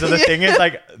 No, okay, so the thing is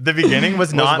like the beginning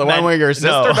was not it the one where your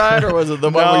sister died, or was it the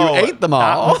one where you ate them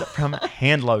all? That was from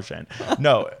hand lotion.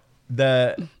 No,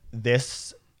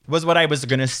 this was what I was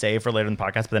gonna say for later in the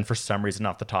podcast, but then for some reason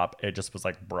off the top it just was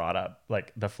like brought up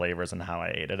like the flavors and how I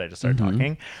ate it. I just started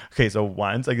talking. Okay, so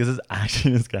once, like, this is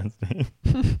actually disgusting.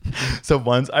 So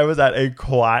once I was at a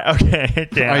choir. Okay,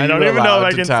 I don't even know if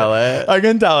I can tell it. I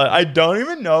can tell it. I don't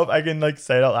even know if I can like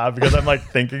say it out loud because I'm like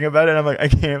thinking about it and I'm like, I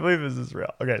can't believe this is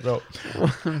real. Okay, so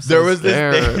there was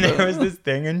this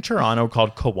thing in Toronto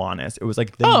called Kiwanis. It was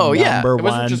like the number It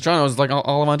wasn't one. just Toronto. It was like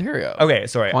all of Ontario. Okay,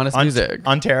 sorry. Kiwanis Music.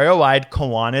 Ontario-wide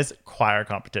Kiwanis choir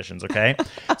competitions, okay?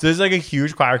 So this is like a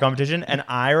huge choir competition, and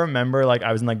I remember like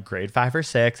I was in like grade 5 or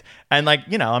 6, and like,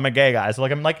 you know, I'm a gay guy, so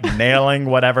like I'm like nailing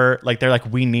whatever. Like they're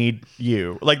like, we need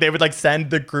you. Like they would like send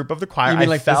the group of the choir. You mean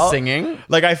I like felt, the singing?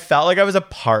 Like I felt like I was a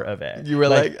part of it. You were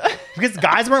like because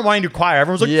guys weren't wanting to do choir.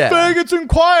 Everyone was like, Yeah. faggots in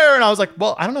choir. And I was like,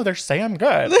 well, I don't know. They're saying I'm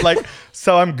good. Like,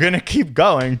 so I'm going to keep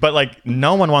going. But like,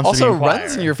 no one wants to be also in choir.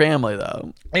 runs in your family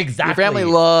though. Exactly. Your family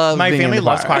loves My being in family the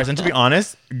loves choir. choirs, and to be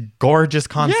honest, gorgeous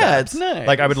concept. Yeah, it's nice.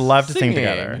 Like I would love to sing Singing,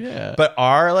 together. yeah. But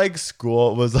our like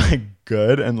school was like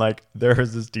good, and like there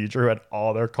was this teacher who had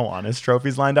all their Kiwanis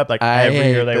trophies lined up. Like I every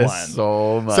hate year they this won.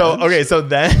 so much. So okay, so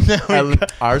then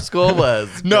Our school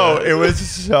was no, good. it was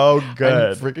so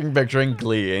good. I'm freaking picturing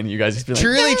Glee, and you guys just be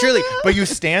like, Truly. But you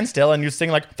stand still and you sing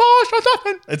like,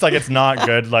 it's like, it's not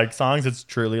good like songs. It's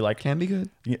truly like, can be good.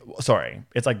 sorry.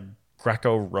 It's like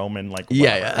Greco-Roman, like,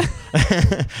 Yeah.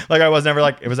 like it was never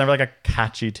like a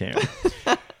catchy tune.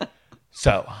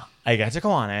 So I get to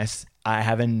Kiwanis. I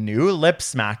have a new lip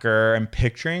smacker. I'm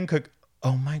picturing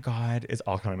oh my God, it's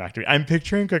all coming back to me. I'm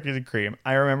picturing cookies and cream.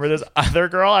 I remember this other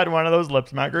girl had one of those lip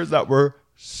smackers that were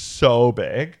so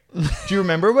big. Do you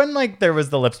remember when like there was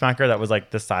the lip smacker that was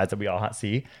like the size that we all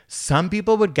see? Some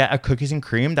people would get a cookies and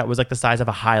cream that was like the size of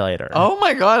a highlighter. Oh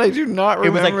my God, I do not remember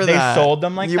It was like that. they sold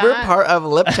them like you that. were part of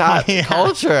lip chat Yeah.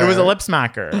 culture. It was a lip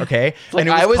smacker, okay? Like,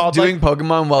 it I was called, doing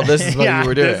Pokemon while this is what you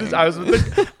were doing.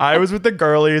 I was with the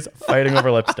girlies fighting over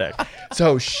lipstick.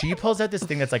 So she pulls out this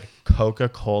thing that's like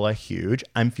Coca-Cola huge.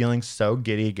 I'm feeling so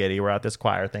giddy. We're at this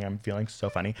choir thing. I'm feeling so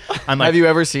funny. I'm like, Have you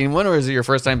ever seen one, or is it your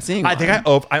first time seeing one? I think I'm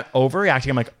overreacting.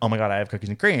 I'm like, oh my God, I have cookies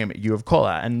and cream. You have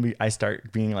cola. And I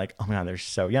start being like, oh my God, they're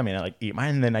so yummy. And I like eat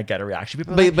mine, and then I get a reaction.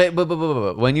 People are like,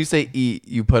 But when you say eat,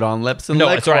 you put on lips and no,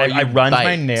 lick, sorry, or I you run bite?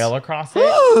 my nail across it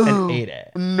and ate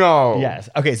it. No. Yes.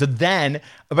 Okay. So then,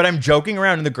 but I'm joking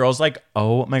around, and the girl's like,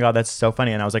 "Oh my God, that's so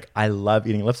funny." And I was like, "I love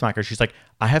eating lip smackers." She's like,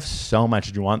 "I have so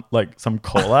much. Do you want like some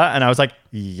cola?" And I was like,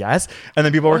 "Yes." And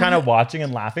then people were kind of watching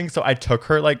and laughing. So I took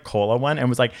her like cola one and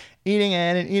was like eating it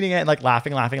and like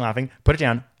laughing. Put it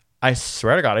down. I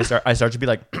swear to God, I start to be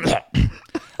like,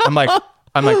 I'm like,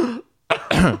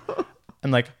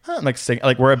 singing,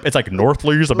 like it's like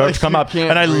Northlee's about to come up,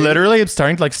 and I literally am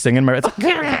starting to like sing in my, it's like,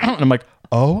 and I'm like,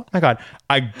 oh my God.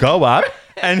 I go up,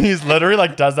 and he's literally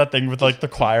like does that thing with like the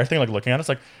choir thing, like looking at us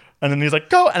like, and then he's like,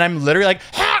 go, and I'm literally like,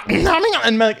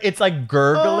 and like it's like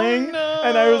gurgling,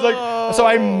 and I was like, so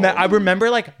I remember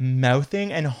like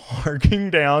mouthing and harking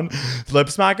down lip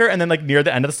smacker, and then like near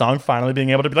the end of the song, finally being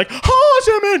able to be like,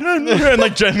 and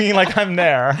like Jenny, like I'm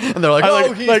there, And they're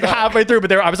like, like halfway through, but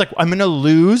there I was like, I'm gonna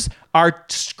lose our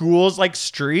school's like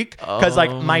streak because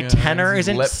like my tenor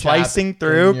isn't lip slicing chap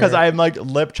through in because your- I'm like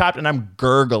lip chapped and I'm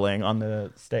gurgling on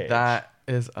the stage. That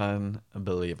is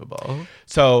unbelievable.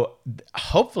 So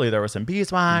hopefully there was some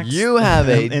beeswax. You have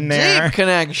a in there. deep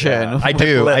connection. Yeah, I with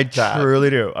do. lip I chat. truly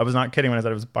do. I was not kidding when I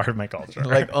said it was part of my culture.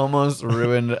 Like almost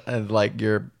ruined like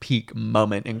your peak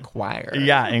moment in choir.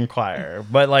 yeah, in choir.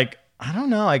 But like, I don't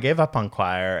know. I gave up on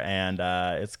choir, and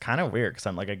it's kind of weird because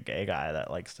I'm like a gay guy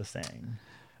that likes to sing.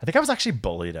 I think I was actually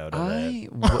bullied out of it.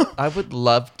 I would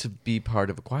love to be part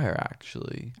of a choir,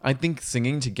 actually. I think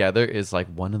singing together is like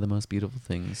one of the most beautiful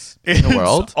things in the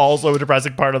world. It's also a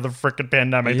depressing part of the freaking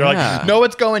pandemic. They're Yeah. like, know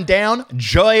what's going down?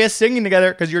 Joyous singing together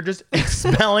because you're just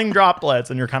expelling droplets,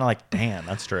 and you're kind of like, damn,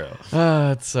 that's true.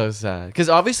 It's so sad. Because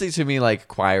obviously to me, like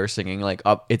choir singing, like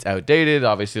it's outdated.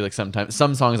 Obviously, like sometimes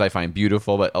some songs I find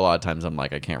beautiful, but a lot of times I'm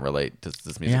like, I can't relate to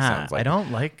this music. Yeah, sounds like. I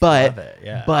don't like But love it.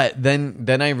 Yeah. but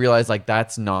then I realized like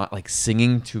that's not like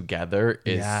singing together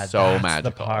is Yeah, so that's the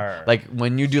magical. part. Like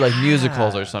when you do like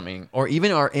musicals or something, or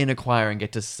even are in a choir and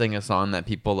get to sing a song that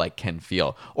people like can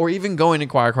feel, or even going to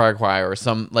choir or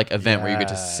some like event where you get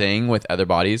to sing with other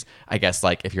bodies. I guess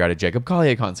like if you're at a Jacob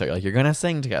Collier concert, like you're gonna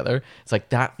sing together. It's like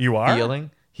that You are?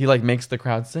 feeling. He like makes the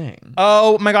crowd sing.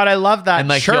 Oh my God, I love that. And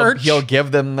like church. he'll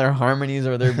give them their harmonies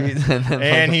or their beats, and, then,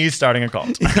 and he's starting a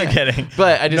cult. I'm kidding.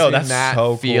 But I just think that's that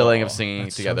so feeling cool. of singing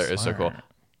That's together is so cool. smart.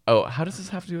 Oh, how does this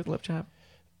have to do with lip chap?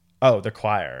 Oh, the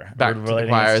choir. Back We're to the relating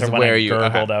choir this is to when where I you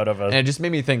gurgled out of And a. it just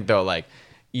made me think though, like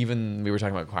even we were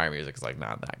talking about choir music is like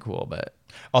not that cool, but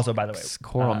Also, by the way,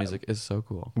 choral music is so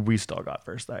cool. we still got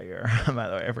first that year. By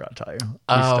the way, I forgot to tell you.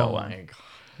 We still won. my god.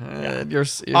 You're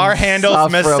Our Handel's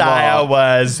insufferable. Messiah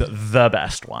was the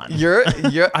best one.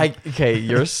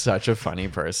 You're such a funny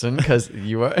person because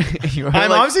you are I'm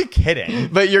like, obviously kidding.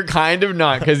 but you're kind of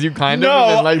not because you kind of No,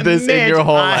 have been like this in Mitch, your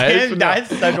whole I life. am not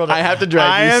sexual. I have to drag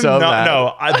I you am so not, bad.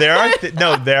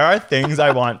 No, there are things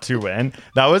I want to win.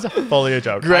 That was fully a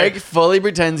joke. Greg fully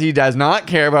pretends he does not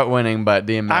care about winning, but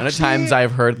the amount of Actually, times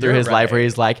I've heard through you're his life where right.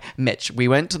 he's like, Mitch, we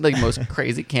went to the most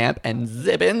crazy camp and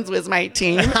Zibbins was my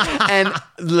team. And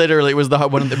literally it was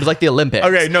it was like the Olympics.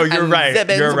 Okay, no, you're And right.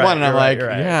 Zibbins You're right. won. And I'm You're right, like, you're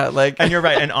right. yeah, like. And you're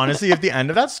right. And honestly, if the end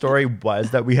of that story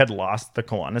was that we had lost the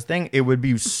Kiwanis thing, it would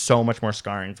be so much more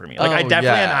scarring for me. Like, I Oh,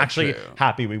 definitely am yeah, actually true.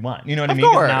 happy we won. You know what I Of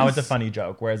mean? 'Cause now course. it's a funny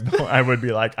joke. Whereas I would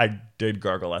be like, I did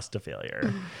gargle us to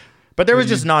failure. But there was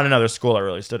just not another school that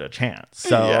really stood a chance.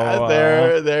 So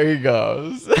there he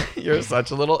goes.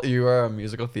 You are a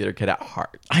musical theater kid at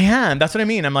heart. I am. That's what I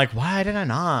mean. I'm like, why did I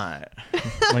not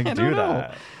do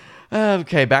that?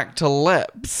 Okay, back to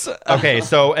lips. Okay,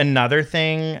 so another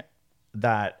thing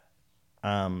that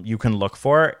you can look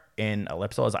for in a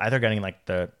lip sole is either getting like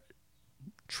the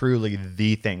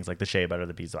things like the shea butter,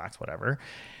 the beeswax, whatever,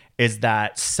 is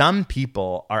that some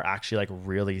people are actually like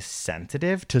really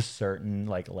sensitive to certain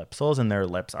like lip soles, and their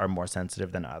lips are more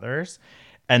sensitive than others.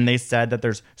 And they said that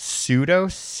there's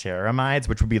pseudoceramides,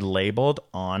 which would be labeled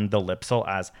on the lip sole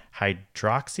as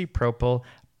hydroxypropyl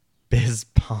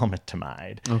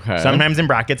bispalmitamide. Okay. Sometimes in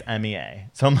brackets MEA.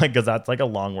 So I'm like, because that's like a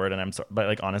long word, and I'm sorry, but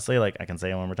like honestly, like I can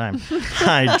say it one more time.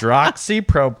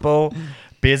 Hydroxypropyl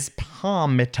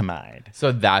bispalmitamide.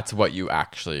 So that's what you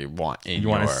actually want in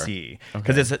want to see,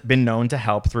 because it's been known to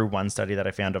help through one study that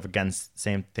I found of against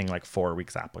same thing like 4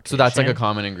 weeks application. So that's like a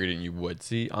common ingredient you would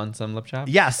see on some lip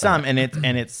chaps? Yeah, some. And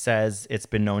it says it's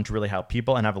been known to really help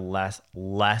people and have less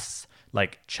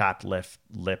like chapped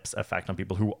lips effect on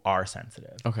people who are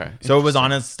sensitive. Okay. So it was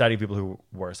on a study of people who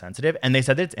were sensitive, and they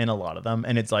said that it's in a lot of them,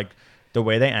 and it's like the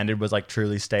way they ended was like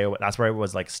truly stay away. That's where it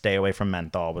was like stay away from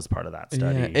menthol was part of that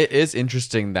study. Yeah, it is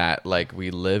interesting that like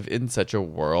we live in such a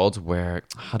world where,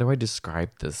 how do I describe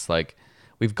this? Like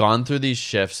we've gone through these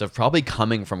shifts of probably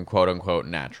coming from quote unquote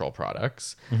natural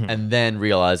products and then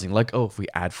realizing like, oh, if we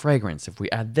add fragrance, if we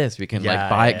add this, we can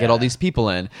get all these people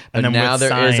in. But now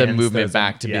there is a movement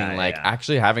back to being like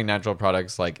actually having natural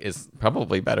products like is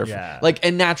probably better for like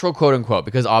and natural quote unquote,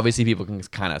 because obviously people can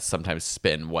kind of sometimes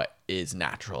spin what is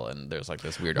natural and there's like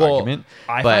this weird argument.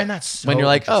 I find that so when you're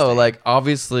like, oh, like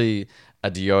obviously a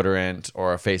deodorant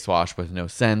or a face wash with no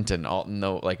scent and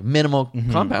no like minimal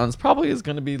compounds probably is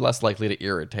going to be less likely to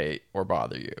irritate or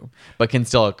bother you, but can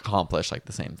still accomplish like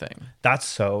the same thing. That's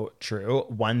so true.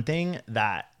 One thing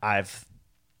that I've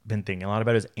been thinking a lot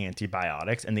about is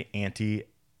antibiotics and the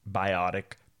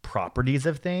antibiotic properties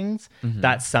of things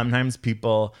that sometimes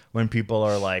when people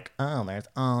are like, oh, there's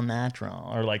all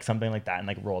natural or like something like that and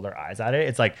like roll their eyes at it.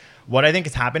 It's like what I think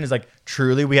has happened is like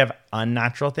truly we have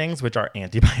unnatural things, which are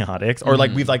antibiotics, or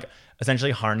like we've like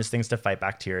essentially harnessed things to fight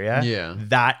bacteria. Yeah.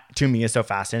 That to me is so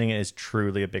fascinating and is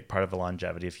truly a big part of the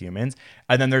longevity of humans.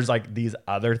 And then there's like these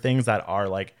other things that are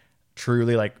like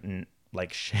truly like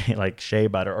shea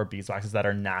butter or beeswaxes that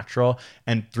are natural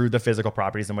and through the physical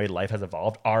properties and the way life has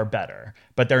evolved are better,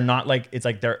 but they're not like, it's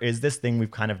like there is this thing we've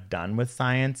kind of done with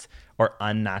science or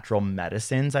unnatural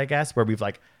medicines, I guess, where we've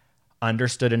like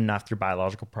understood enough through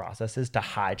biological processes to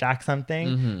hijack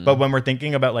something. But when we're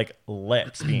thinking about like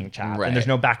lips being chapped and there's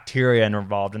no bacteria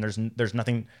involved and there's no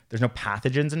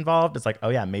pathogens involved, it's like, oh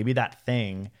yeah, maybe that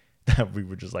thing that we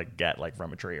would just like get like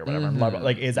from a tree or whatever, blah, blah,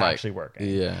 like is like, actually working.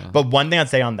 Yeah. But one thing I'd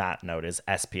say on that note is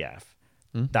SPF.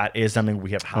 That is something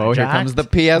we have hijacked. Oh, here comes the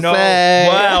PSA.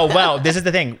 No, well, this is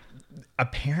the thing.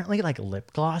 Apparently, like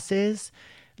lip glosses,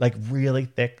 like really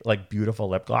thick, like beautiful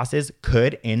lip glosses,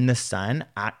 could in the sun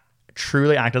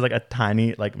truly act as like a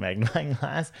tiny like magnifying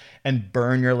glass and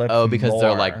burn your lips. Oh, because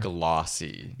they're like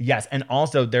glossy. Yes, and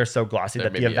also they're so glossy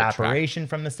that the evaporation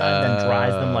from the sun then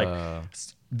dries them. Like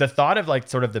the thought of like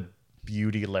sort of the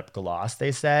beauty lip gloss,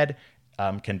 they said,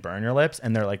 can burn your lips,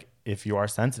 and they're like, if you are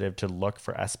sensitive, to look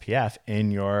for SPF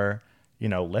in your,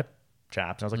 lip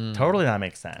chaps. And I was like, totally, that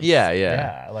makes sense.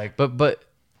 Yeah. Like, but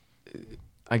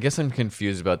I guess I'm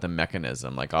confused about the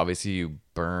mechanism. Like, obviously, you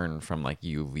burn from like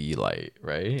UV light,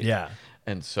 right? Yeah.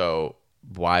 And so,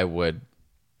 why would?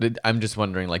 I'm just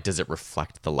wondering, like, does it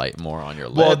reflect the light more on your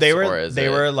lips? Well, they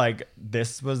were like,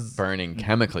 this was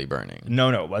chemically burning.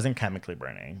 No, it wasn't chemically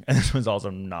burning, and this was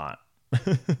also not.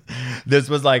 This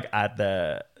was like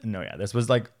this was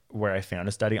like where I found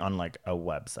a study on like a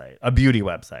website, a beauty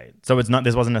website. So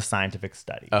this wasn't a scientific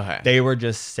study. Okay. They were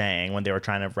just saying when they were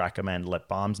trying to recommend lip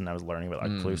balms, and I was learning about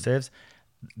occlusives.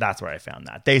 That's where I found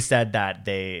that. They said that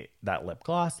lip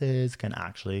glosses can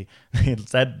actually, they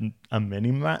said a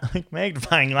mini like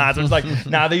magnifying glass. It was like,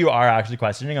 now that you are actually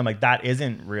questioning, I'm like, that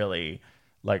isn't really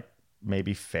like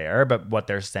maybe fair, but what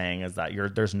they're saying is that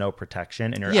there's no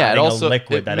protection and you're adding a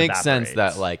liquid that evaporates. It makes sense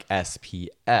that like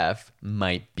SPF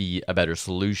might be a better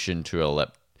solution to a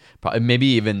lip. Maybe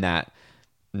even that,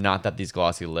 not that these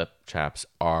glossy lip chaps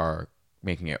are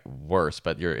making it worse,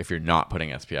 but if you're not putting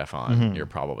SPF on, you're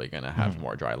probably going to have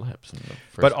more dry lips in the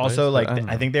first but also place. Like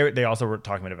I think they also were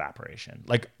talking about evaporation.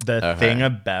 Like the thing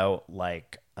about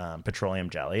like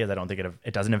petroleum jelly is I don't think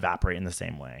it doesn't evaporate in the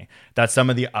same way that some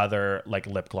of the other like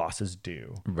lip glosses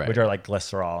do, which are like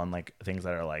glycerol and like things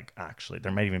that are like actually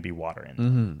there might even be water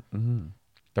in them.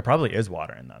 There probably is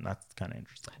water in them. That's kind of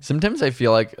interesting. Sometimes I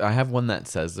feel like I have one that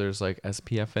says there's like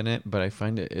SPF in it, but I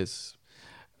find it is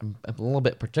I'm a little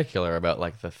bit particular about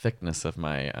like the thickness of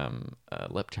my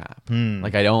lip chap.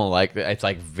 Like I don't like that. It's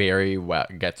like very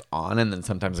wet, gets on, and then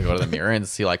sometimes I go to the mirror and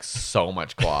see like so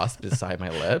much gloss beside my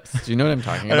lips. Do you know what I'm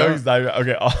talking about? Exactly.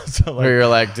 Okay. Also, like, where you're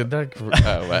like, did that?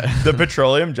 What? The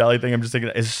petroleum jelly thing, I'm just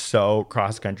thinking, is so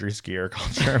cross country skier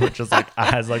culture, which is like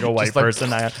as like a white like,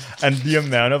 person, and the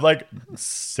amount of like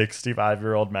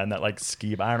 65-year-old men that like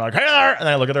ski by and are like, hey there, and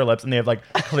I look at their lips and they have like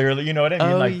clearly, you know what I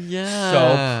mean? Oh, like yeah.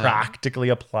 so practically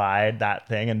applied that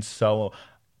thing, and so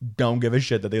don't give a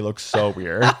shit that they look so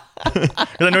weird. Because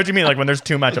I know what you mean. Like when there's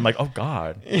too much, I'm like, oh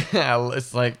god. Yeah,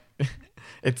 it's like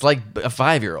a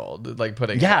 5-year-old like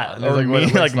putting it on. Or like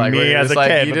me, like me as a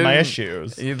kid with my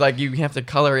issues. You have to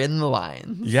color in the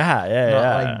lines.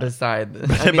 Yeah. Like beside.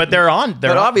 But they're on.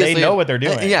 But obviously, they know what they're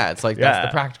doing. Yeah, it's like that's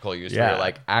the practical use. Yeah. Where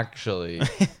like actually.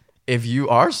 If you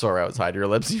are sore outside your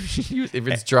lips, you should use. If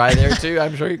it's dry there too,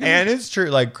 I'm sure you can. And it's true.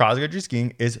 Like cross country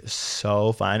skiing is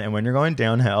so fun, and when you're going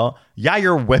downhill,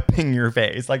 you're whipping your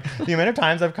face. Like the amount of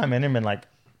times I've come in and been like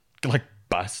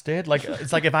busted. Like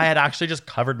it's like if I had actually just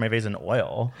covered my face in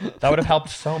oil, that would have helped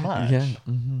so much. Yeah.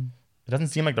 It doesn't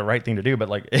seem like the right thing to do, but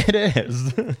like it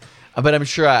is. But I'm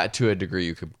sure to a degree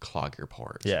you could clog your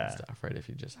pores. Yeah. And stuff, right? If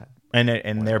you just had.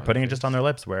 And they're putting it just on their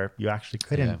lips where you actually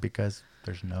couldn't because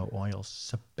there's no oil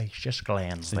sebaceous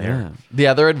glands there. Yeah. The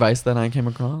other advice that I came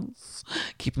across,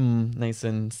 keep them nice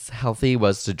and healthy,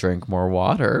 was to drink more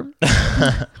water.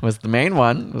 Was the main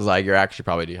one. It was like you're actually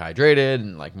probably dehydrated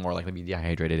and like more likely to be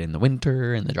dehydrated in the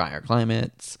winter and the drier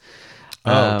climates.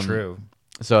 True.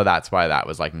 So that's why that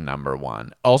was like number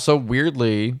one. Also,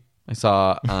 weirdly, I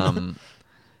saw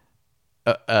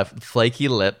flaky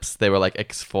lips. They were like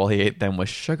exfoliate them with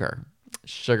sugar.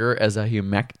 Sugar as a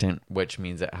humectant, which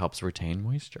means it helps retain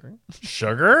moisture.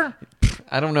 Sugar?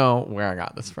 I don't know where I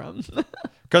got this from.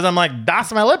 Because I'm like,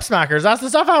 that's my lip smackers. That's the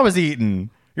stuff I was eating.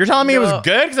 You're telling me it was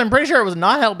good? Because I'm pretty sure it was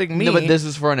not helping me. No, but this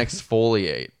is for an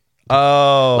exfoliate.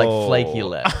 Oh. Like flaky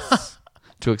lips.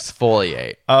 To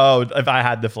exfoliate. Oh, if I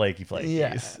had the flaky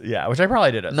flakies. Yeah, which I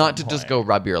probably did at Not some to just point. go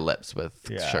rub your lips with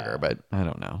sugar, but I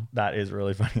don't know. That is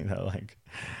really funny though. Like,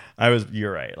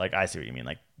 you're right. Like, I see what you mean.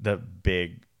 Like the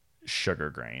big sugar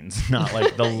grains, not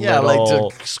like the little, like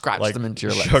to scratch them into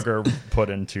your lips. Sugar put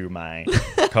into my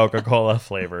Coca-Cola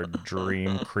flavored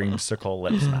dream creamsicle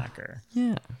lip smacker.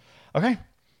 Yeah. Okay.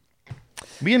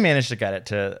 We managed to get it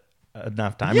to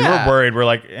enough time. Yeah. We were worried. We're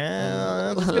like, this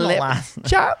is gonna last.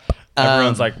 Chap.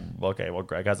 Everyone's like, okay, well,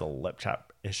 Greg has a lip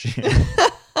chap issue.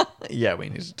 Yeah, we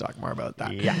need to talk more about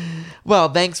that. Yeah. Well,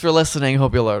 thanks for listening.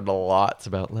 Hope you learned a lot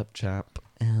about lip chap,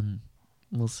 and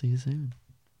we'll see you soon.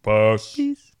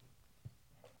 Peace.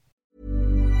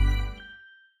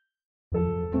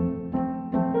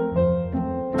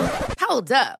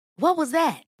 Hold up. What was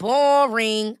that?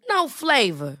 Boring. No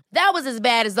flavor. That was as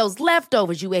bad as those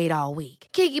leftovers you ate all week.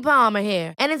 Keke Palmer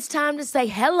here, and it's time to say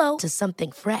hello to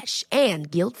something fresh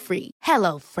and guilt-free.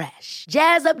 Hello Fresh.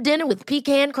 Jazz up dinner with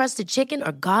pecan-crusted chicken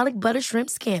or garlic butter shrimp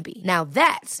scampi. Now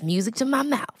that's music to my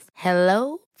mouth.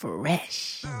 Hello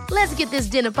Fresh. Let's get this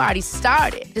dinner party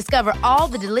started. Discover all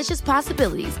the delicious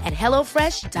possibilities at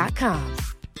hellofresh.com.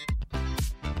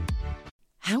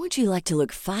 How would you like to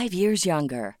look 5 years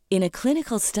younger? In a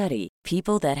clinical study,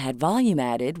 people that had volume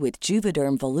added with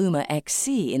Juvederm Voluma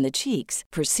XC in the cheeks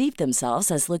perceived themselves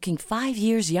as looking 5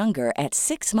 years younger at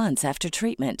 6 months after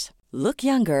treatment. Look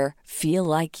younger, feel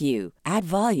like you. Add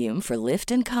volume for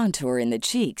lift and contour in the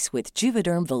cheeks with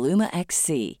Juvederm Voluma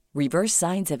XC. Reverse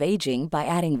signs of aging by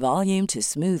adding volume to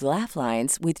smooth laugh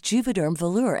lines with Juvederm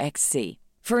Volure XC.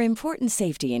 For important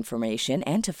safety information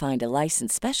and to find a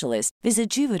licensed specialist, visit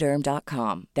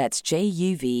Juvederm.com. That's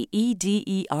JUVEDERM.com.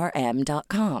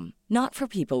 Not for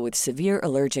people with severe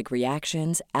allergic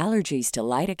reactions, allergies to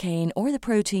lidocaine, or the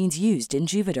proteins used in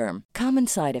Juvederm. Common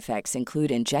side effects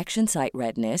include injection site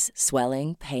redness,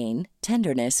 swelling, pain,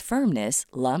 tenderness, firmness,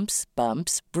 lumps,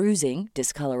 bumps, bruising,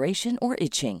 discoloration, or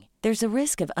itching. There's a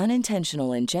risk of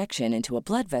unintentional injection into a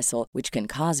blood vessel, which can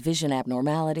cause vision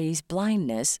abnormalities,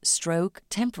 blindness, stroke,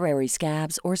 temporary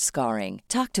scabs, or scarring.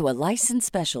 Talk to a licensed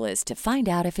specialist to find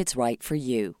out if it's right for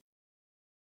you.